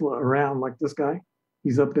your Tesla around like this guy.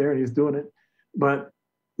 He's up there and he's doing it. But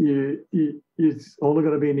it's only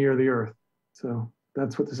going to be near the Earth. So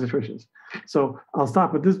that's what the situation is. So I'll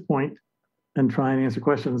stop at this point and try and answer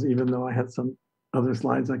questions, even though I had some other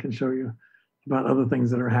slides I can show you about other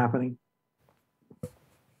things that are happening.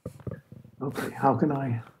 Okay, how can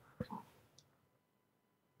I?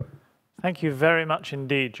 Thank you very much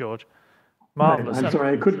indeed, George. Marvelous. Right. I'm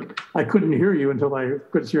sorry, I couldn't hear you until I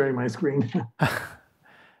quit sharing my screen. It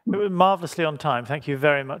was marvelously on time. Thank you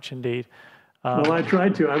very much indeed. Well, I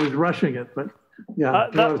tried to. I was rushing it, but yeah,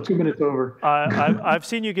 I was 2 minutes over. I've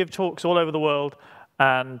seen you give talks all over the world,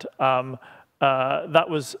 and that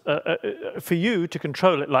was, for you to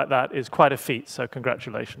control it like that is quite a feat, so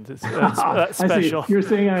congratulations. That's special. I see. You're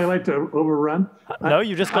saying I like to overrun? No,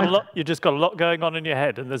 you just got a lot going on in your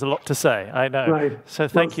head, and there's a lot to say. I know. Right. So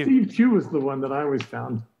thank you. Steve Chu was the one that I always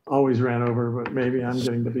found always ran over, but maybe I'm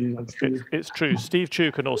getting to be like Steve. It's true. Steve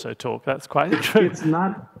Chu can also talk. That's quite true. It's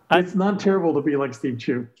not terrible to be like Steve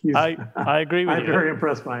Chu. I agree with you. I'm very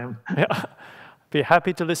impressed by him. Yeah. Be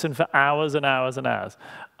happy to listen for hours and hours and hours.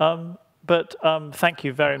 But thank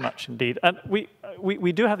you very much indeed. And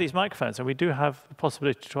we do have these microphones, and we do have the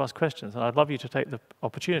possibility to ask questions, and I'd love you to take the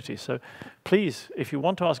opportunity. So please, if you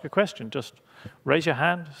want to ask a question, just raise your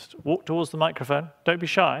hand, walk towards the microphone. Don't be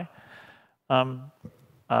shy.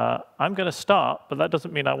 I'm going to start, but that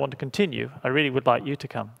doesn't mean I want to continue. I really would like you to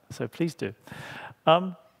come, so please do.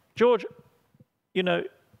 George, you know,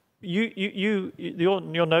 your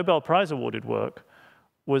Nobel Prize awarded work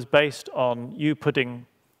was based on you putting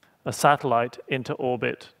a satellite into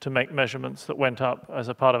orbit to make measurements that went up as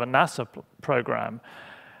a part of a NASA program.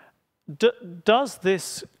 Does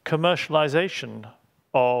this commercialization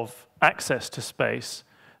of access to space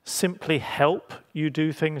simply help you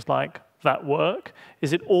do things like that work?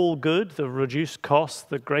 Is it all good, the reduced costs,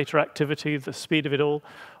 the greater activity, the speed of it all,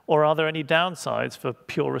 or are there any downsides for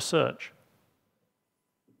pure research?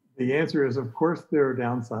 The answer is, of course, there are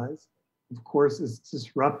downsides. Of course, it's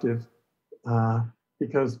disruptive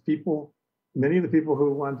because many of the people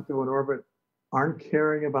who want to go in orbit aren't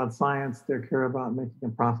caring about science, they care about making a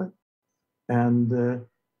profit. And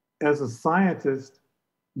as a scientist,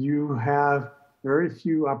 you have very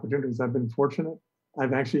few opportunities. I've been fortunate.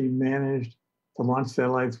 I've actually managed to launch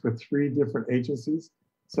satellites with 3 different agencies.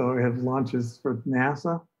 So I have launches for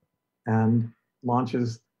NASA and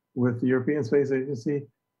launches with the European Space Agency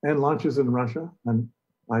and launches in Russia. And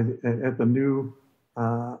at the new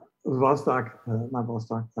Vostok, not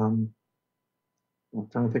Vostok, I'm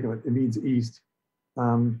trying to think of it, it means East,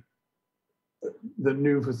 the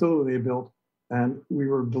new facility they built. And we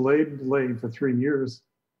were delayed for 3 years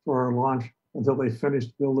for our launch until they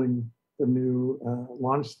finished building the new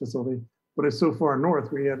launch facility. But it's so far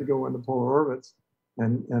north, we had to go into polar orbits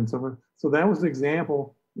and so forth. So that was an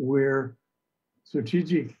example where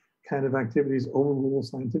strategic kind of activities overrule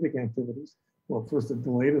scientific activities. Well, first, it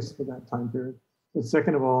delayed us for that time period. But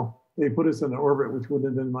second of all, they put us in an orbit, which would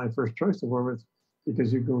have been my first choice of orbits,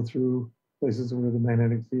 because you go through places where the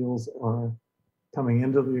magnetic fields are coming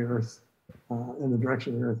into the Earth in the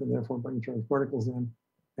direction of the Earth, and therefore bring charged particles in,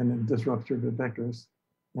 and then disrupt your detectors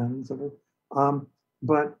and so forth.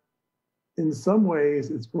 But in some ways,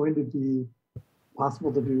 it's going to be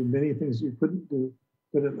possible to do many things you couldn't do.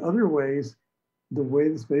 But in other ways, the way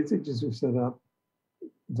the space agencies are set up,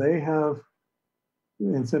 they have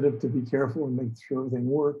an incentive to be careful and make sure everything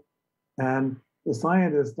works. And the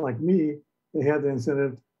scientists like me, they have the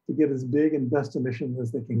incentive to get as big and best a mission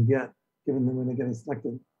as they can get, given them when they get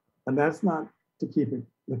selected. And that's not to keep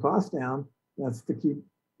the cost down, that's to keep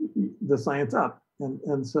the science up.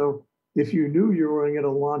 And so if you knew you were going to get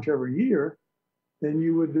a launch every year, then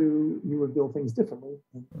you would build things differently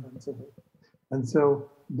and so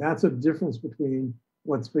that's a difference between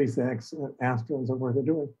what SpaceX, Astra, and so forth are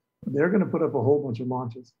doing. They're going to put up a whole bunch of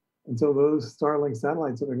launches. And so those Starlink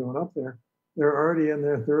satellites that are going up there, they're already in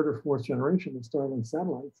their 3rd or 4th generation of Starlink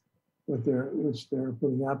satellites, which they're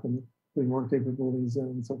putting up and putting more capabilities in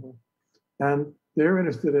and so forth. And they're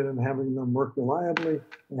interested in having them work reliably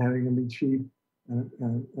and having them be cheap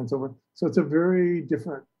and so forth. So it's a very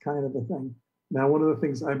different kind of a thing. Now, one of the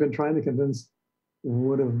things I've been trying to convince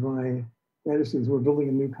one of my graduate students, we're building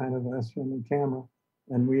a new kind of astronomy camera,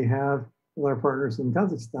 and we have with our partners in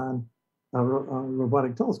Kazakhstan a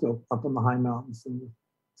robotic telescope up in the high mountains in the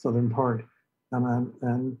southern part.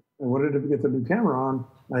 And I wanted to get the new camera on.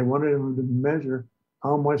 I wanted him to measure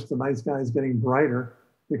how much the night sky is getting brighter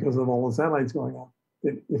because of all the satellites going up.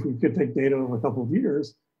 If we could take data over a couple of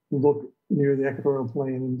years and look near the equatorial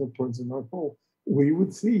plane and look towards the North Pole, we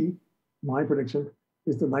would see, my prediction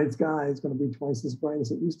is the night sky is going to be twice as bright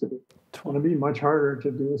as it used to be. It's going to be much harder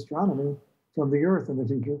to do astronomy from the Earth in the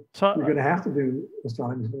future. So, you're going to have to do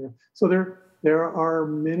astronomy from the Earth. So there are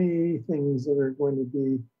many things that are going to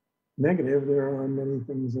be negative. There are many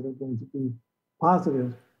things that are going to be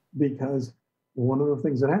positive, because one of the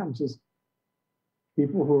things that happens is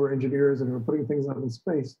people who are engineers and are putting things up in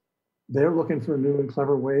space, they're looking for new and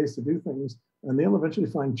clever ways to do things, and they'll eventually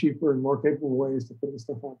find cheaper and more capable ways to put this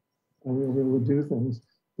stuff up, and we'll be able to do things.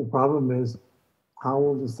 The problem is, how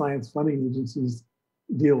will the science funding agencies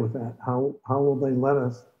deal with that? How will they let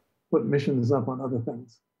us put missions up on other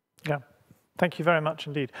things? Yeah. Thank you very much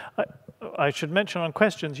indeed. I should mention on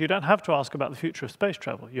questions, you don't have to ask about the future of space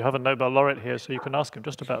travel. You have a Nobel laureate here, so you can ask him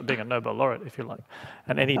just about being a Nobel laureate if you like,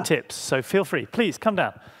 and any tips. So feel free, please come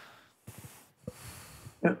down.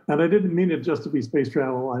 And I didn't mean it just to be space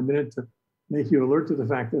travel. I meant it to make you alert to the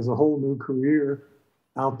fact there's a whole new career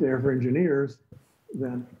out there for engineers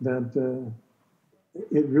that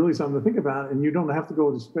it really is something to think about. And you don't have to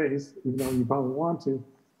go to space, even though you probably want to.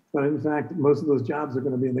 But in fact, most of those jobs are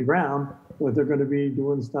going to be in the ground, but they're going to be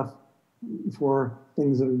doing stuff for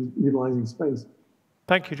things that are utilizing space.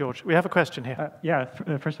 Thank you, George. We have a question here.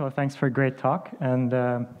 First of all, thanks for a great talk. And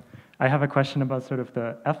I have a question about sort of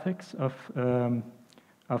the ethics of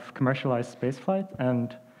commercialized spaceflight.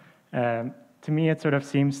 And to me, it sort of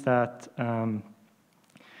seems that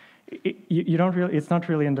it's not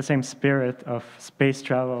really in the same spirit of space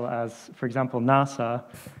travel as, for example, NASA,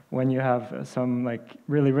 when you have some like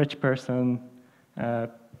really rich person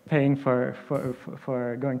paying for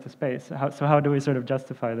going to space. So how do we sort of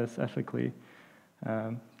justify this ethically?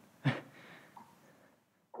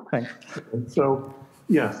 Thanks. So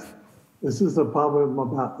yes, this is a problem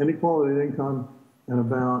about inequality of income and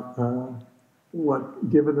about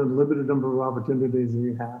given the limited number of opportunities that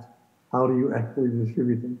you have, how do you equitably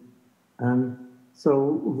distribute them? And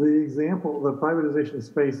so the privatization of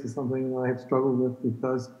space is something that I have struggled with,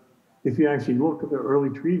 because if you actually look at the early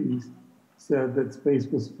treaties, said that space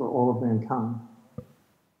was for all of mankind.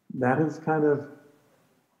 That has kind of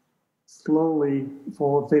slowly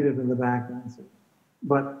faded in the background.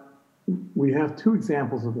 But we have two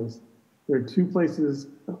examples of this. There are two places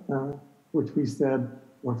which we said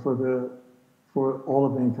were for all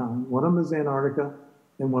of mankind. One of them is Antarctica,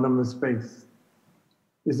 and one of them is space.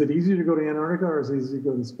 Is it easier to go to Antarctica, or is it easier to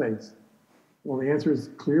go to space? Well, the answer is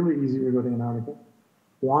clearly easier to go to Antarctica.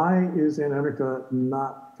 Why is Antarctica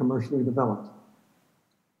not commercially developed?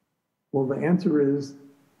 Well, the answer is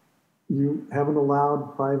you haven't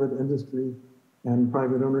allowed private industry and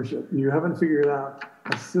private ownership. You haven't figured out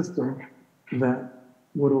a system that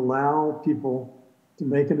would allow people to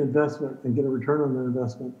make an investment and get a return on their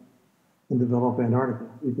investment and develop Antarctica.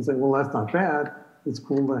 You can say, well, that's not bad. It's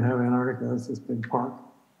cool to have Antarctica as this big park.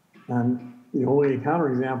 And the only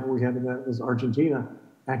counterexample we had of that was Argentina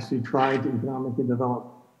actually tried to economically develop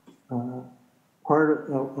a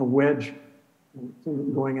wedge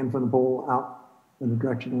going in from the pole out in the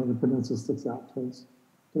direction where the peninsula sticks out towards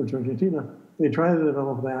Argentina. They tried to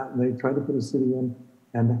develop that, and they tried to put a city in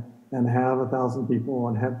and have 1,000 people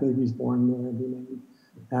and have babies born there and be named,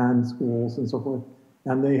 and schools and so forth.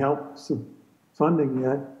 And they helped funding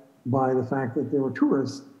it by the fact that there were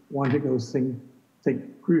tourists wanting to go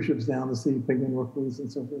take cruise ships down to see penguin rookeries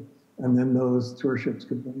and so forth. And then those tour ships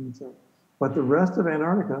could bring and so. But the rest of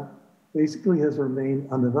Antarctica basically has remained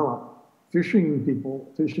undeveloped. Fishing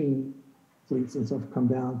fleets and stuff come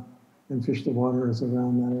down and fish the waters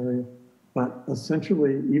around that area. But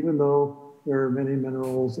essentially, even though there are many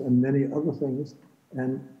minerals and many other things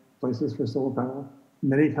and places for solar power,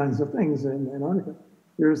 many kinds of things in Antarctica,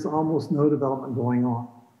 there's almost no development going on.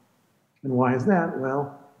 And why is that?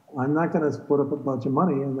 Well, I'm not going to put up a bunch of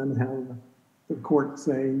money and then have the court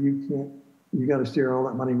say you got to share all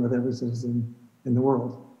that money with every citizen in the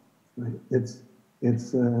world. Right? It's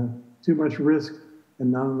too much risk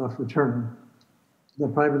and not enough return. The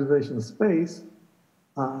privatization of space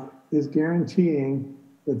is guaranteeing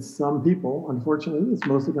that some people, unfortunately, it's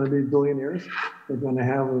mostly going to be billionaires, they're going to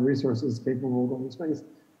have the resources capable of going to space.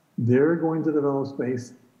 They're going to develop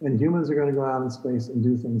space, and humans are going to go out in space and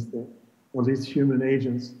do things there, or at least human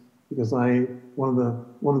agents. Because one of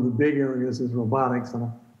the big areas is robotics, and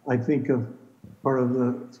I think of part of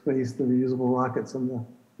the space, the reusable rockets and the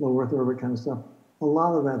low Earth orbit kind of stuff. A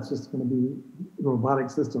lot of that's just going to be robotic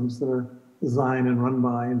systems that are designed and run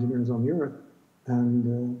by engineers on the Earth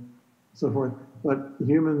and so forth. But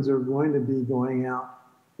humans are going to be going out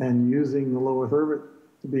and using the low Earth orbit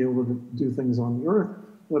to be able to do things on the Earth,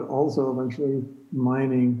 but also eventually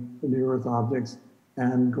mining the near Earth objects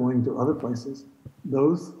and going to other places.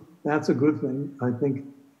 That's a good thing. I think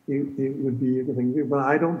it would be a good thing to do, but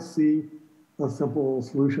I don't see a simple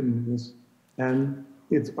solution to this. And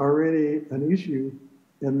it's already an issue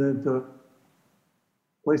in that the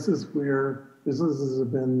places where businesses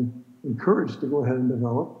have been encouraged to go ahead and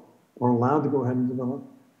develop or allowed to go ahead and develop,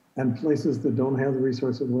 and places that don't have the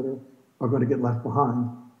resources, whatever, are going to get left behind.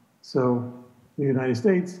 So in the United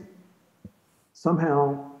States,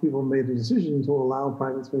 somehow people made a decision to allow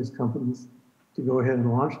private space companies to go ahead and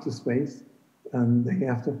launch to space, and they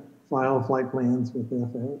have to file flight plans with the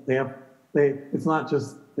FAA. It's not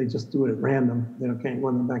just, they just do it at random. They can't go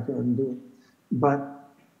in the backyard and do it. But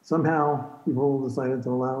somehow people decided to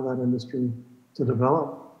allow that industry to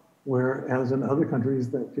develop, whereas in other countries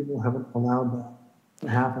that people haven't allowed that to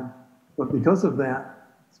happen. But because of that,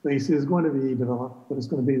 space is going to be developed, but it's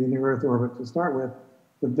going to be the near Earth orbit to start with.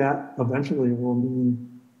 But that eventually will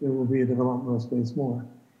mean there will be a development of space more.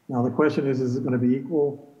 Now the question is it going to be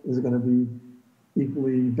equal? Is it going to be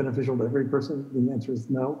equally beneficial to every person? The answer is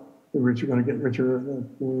no. The rich are going to get richer, the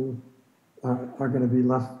poor are going to be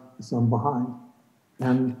left some behind.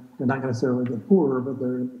 And they're not going to necessarily get poorer, but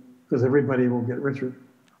because everybody will get richer.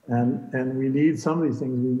 And we need some of these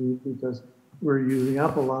things we need because we're using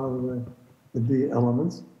up a lot of the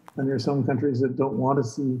elements. And there are some countries that don't want to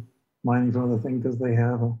see mining for other things because they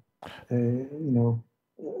have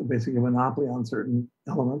basically a monopoly on certain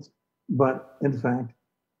elements. But in fact,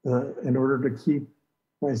 in order to keep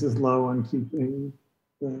prices low and keep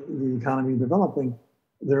the economy developing,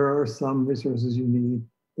 there are some resources you need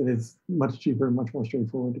that it's much cheaper and much more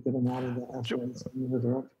straightforward to get them out of the asteroids and the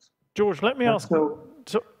other objects. George, let me ask.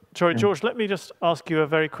 George, let me just ask you a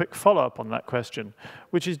very quick follow-up on that question,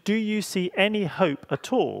 which is, do you see any hope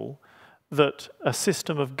at all that a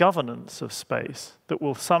system of governance of space that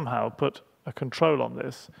will somehow put a control on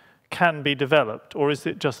this can be developed, or is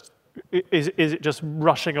it just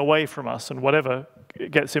rushing away from us, and whatever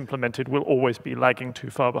gets implemented will always be lagging too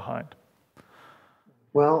far behind?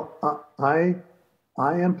 Well, I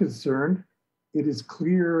am concerned. It is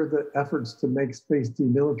clear that efforts to make space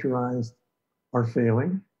demilitarized are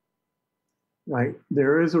failing. Right?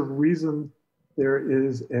 There is a reason there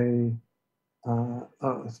is a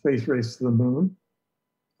space race to the moon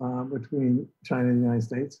between China and the United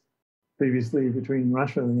States, previously between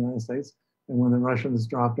Russia and the United States. And when the Russians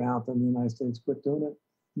dropped out, then the United States quit doing it.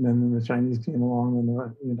 And then the Chinese came along and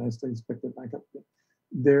the United States picked it back up again.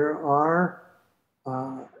 There are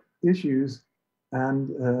issues,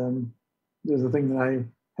 and there's a thing that I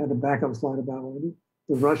had a backup slide about already.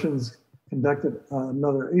 The Russians conducted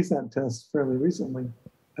another ASAT test fairly recently,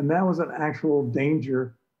 and that was an actual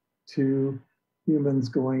danger to humans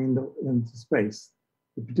going into space,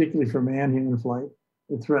 particularly for man-human flight.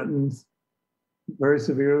 It threatens very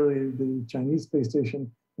severely the Chinese space station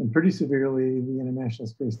and pretty severely the International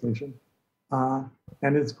Space Station.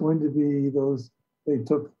 And it's going to be they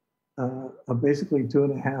took a basically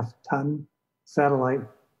 2.5-ton satellite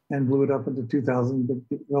and blew it up into 2,000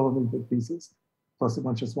 relatively big pieces, plus a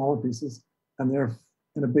bunch of smaller pieces. And they're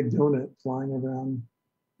in a big donut flying around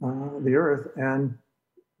the Earth. And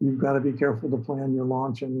you've got to be careful to plan your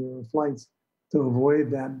launch and your flights to avoid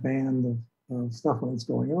that band of stuff when it's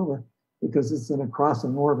going over, because it's in a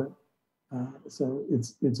crossing orbit. So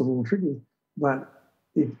it's a little tricky. But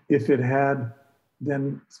if it had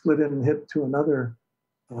then split in and hit to another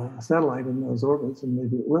satellite in those orbits, and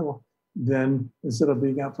maybe it will, then instead of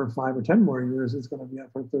being out for 5 or 10 more years, it's going to be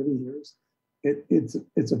out for 30 years.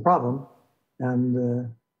 It's a problem, and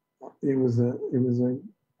it was a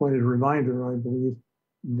pointed reminder, I believe,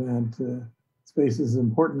 that space is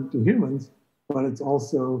important to humans, but it's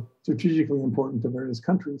also strategically important to various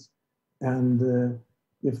countries. And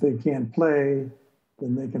if they can't play,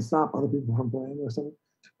 then they can stop other people from playing or something.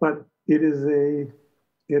 But it is a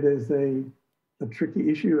tricky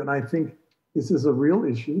issue, and I think this is a real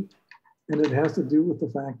issue, and it has to do with the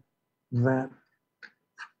fact that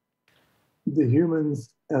the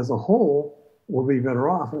humans as a whole will be better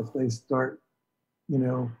off if they start,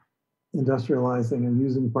 industrializing and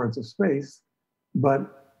using parts of space,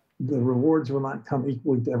 but the rewards will not come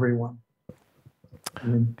equally to everyone. I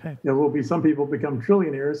mean, okay. There will be some people become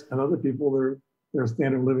trillionaires, and other people, their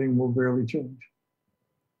standard of living will barely change.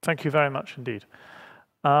 Thank you very much indeed.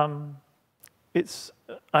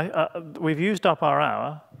 We've used up our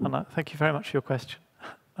hour, and thank you very much for your question.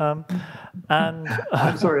 And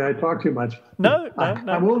I'm sorry, I talk too much. No.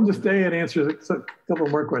 I'm willing to stay and answer a couple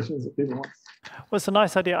more questions that people want. Well, it's a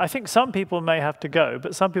nice idea. I think some people may have to go,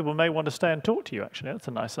 but some people may want to stay and talk to you, actually. That's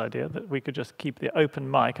a nice idea, that we could just keep the open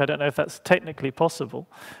mic. I don't know if that's technically possible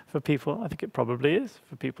for people. I think it probably is,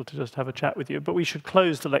 for people to just have a chat with you. But we should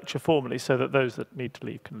close the lecture formally so that those that need to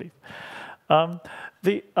leave can leave.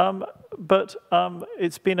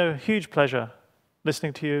 It's been a huge pleasure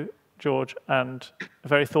listening to you, George, and a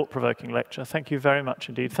very thought-provoking lecture. Thank you very much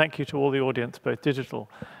indeed. Thank you to all the audience, both digital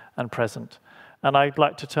and present. And I'd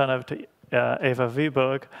like to turn over to Eva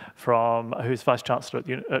Viborg, who's Vice Chancellor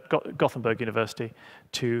at Gothenburg University,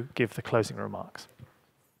 to give the closing remarks.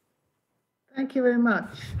 Thank you very much.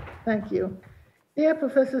 Thank you. Dear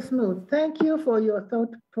Professor Smoot, thank you for your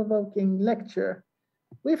thought-provoking lecture.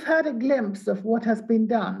 We've had a glimpse of what has been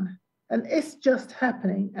done and is just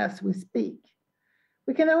happening as we speak.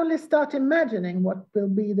 We can only start imagining what will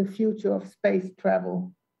be the future of space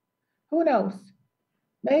travel. Who knows?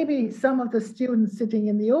 Maybe some of the students sitting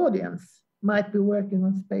in the audience might be working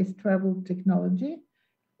on space travel technology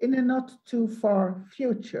in a not too far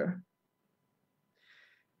future.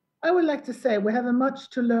 I would like to say we have much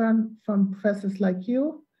to learn from professors like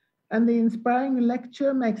you, and the inspiring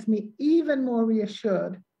lecture makes me even more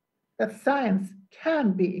reassured that science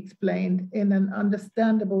can be explained in an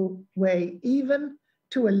understandable way, even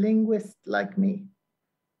to a linguist like me.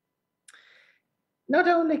 Not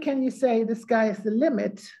only can you say the sky is the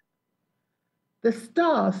limit, the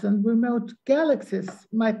stars and remote galaxies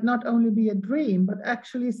might not only be a dream, but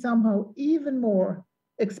actually somehow even more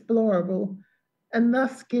explorable, and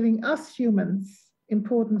thus giving us humans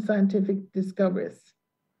important scientific discoveries.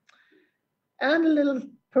 And a little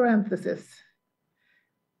parenthesis.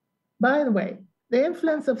 By the way, the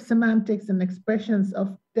influence of semantics and expressions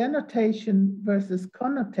of denotation versus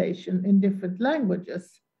connotation in different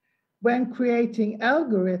languages when creating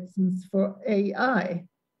algorithms for AI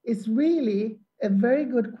is really a very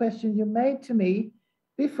good question you made to me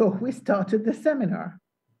before we started the seminar.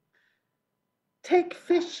 Take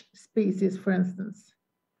fish species, for instance.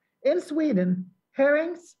 In Sweden,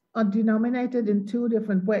 herrings are denominated in two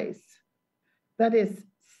different ways. That is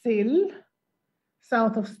sill,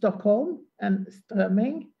 south of Stockholm, and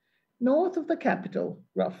strömming, north of the capital,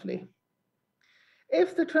 roughly.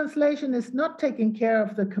 If the translation is not taking care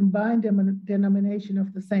of the combined denomination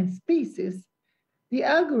of the same species, the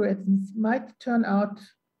algorithms might turn out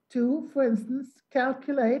to, for instance,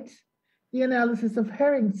 calculate the analysis of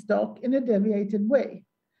herring stock in a deviated way.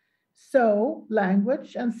 So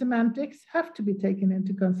language and semantics have to be taken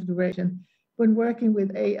into consideration when working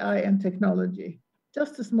with AI and technology.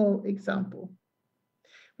 Just a small example.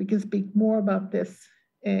 We can speak more about this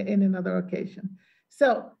in another occasion.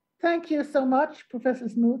 So thank you so much, Professor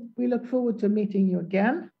Smoot. We look forward to meeting you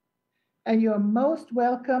again. And you're most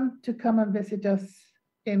welcome to come and visit us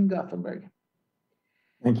in Gothenburg.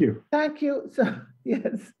 Thank you. Thank you. So,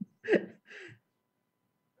 yes.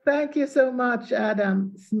 Thank you so much,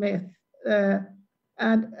 Adam Smith.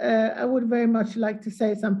 I would very much like to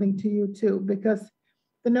say something to you too, because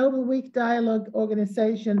the Nobel Week Dialogue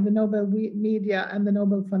Organization, the Nobel Media, and the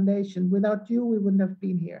Nobel Foundation, without you, we wouldn't have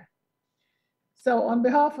been here. So on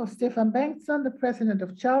behalf of Stefan Bengtsson, the president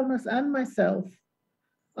of Chalmers, and myself,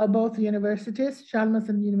 of both universities, Chalmers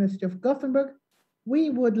and the University of Gothenburg, we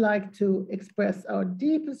would like to express our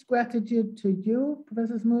deepest gratitude to you,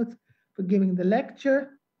 Professor Smoot, for giving the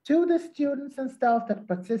lecture, to the students and staff that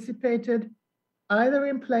participated, either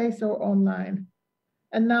in place or online.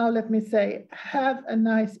 And now let me say, have a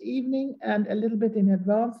nice evening, and a little bit in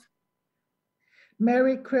advance,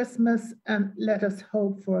 Merry Christmas, and let us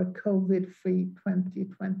hope for a COVID-free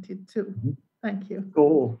 2022. Thank you.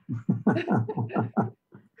 Cool.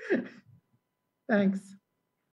 Thanks.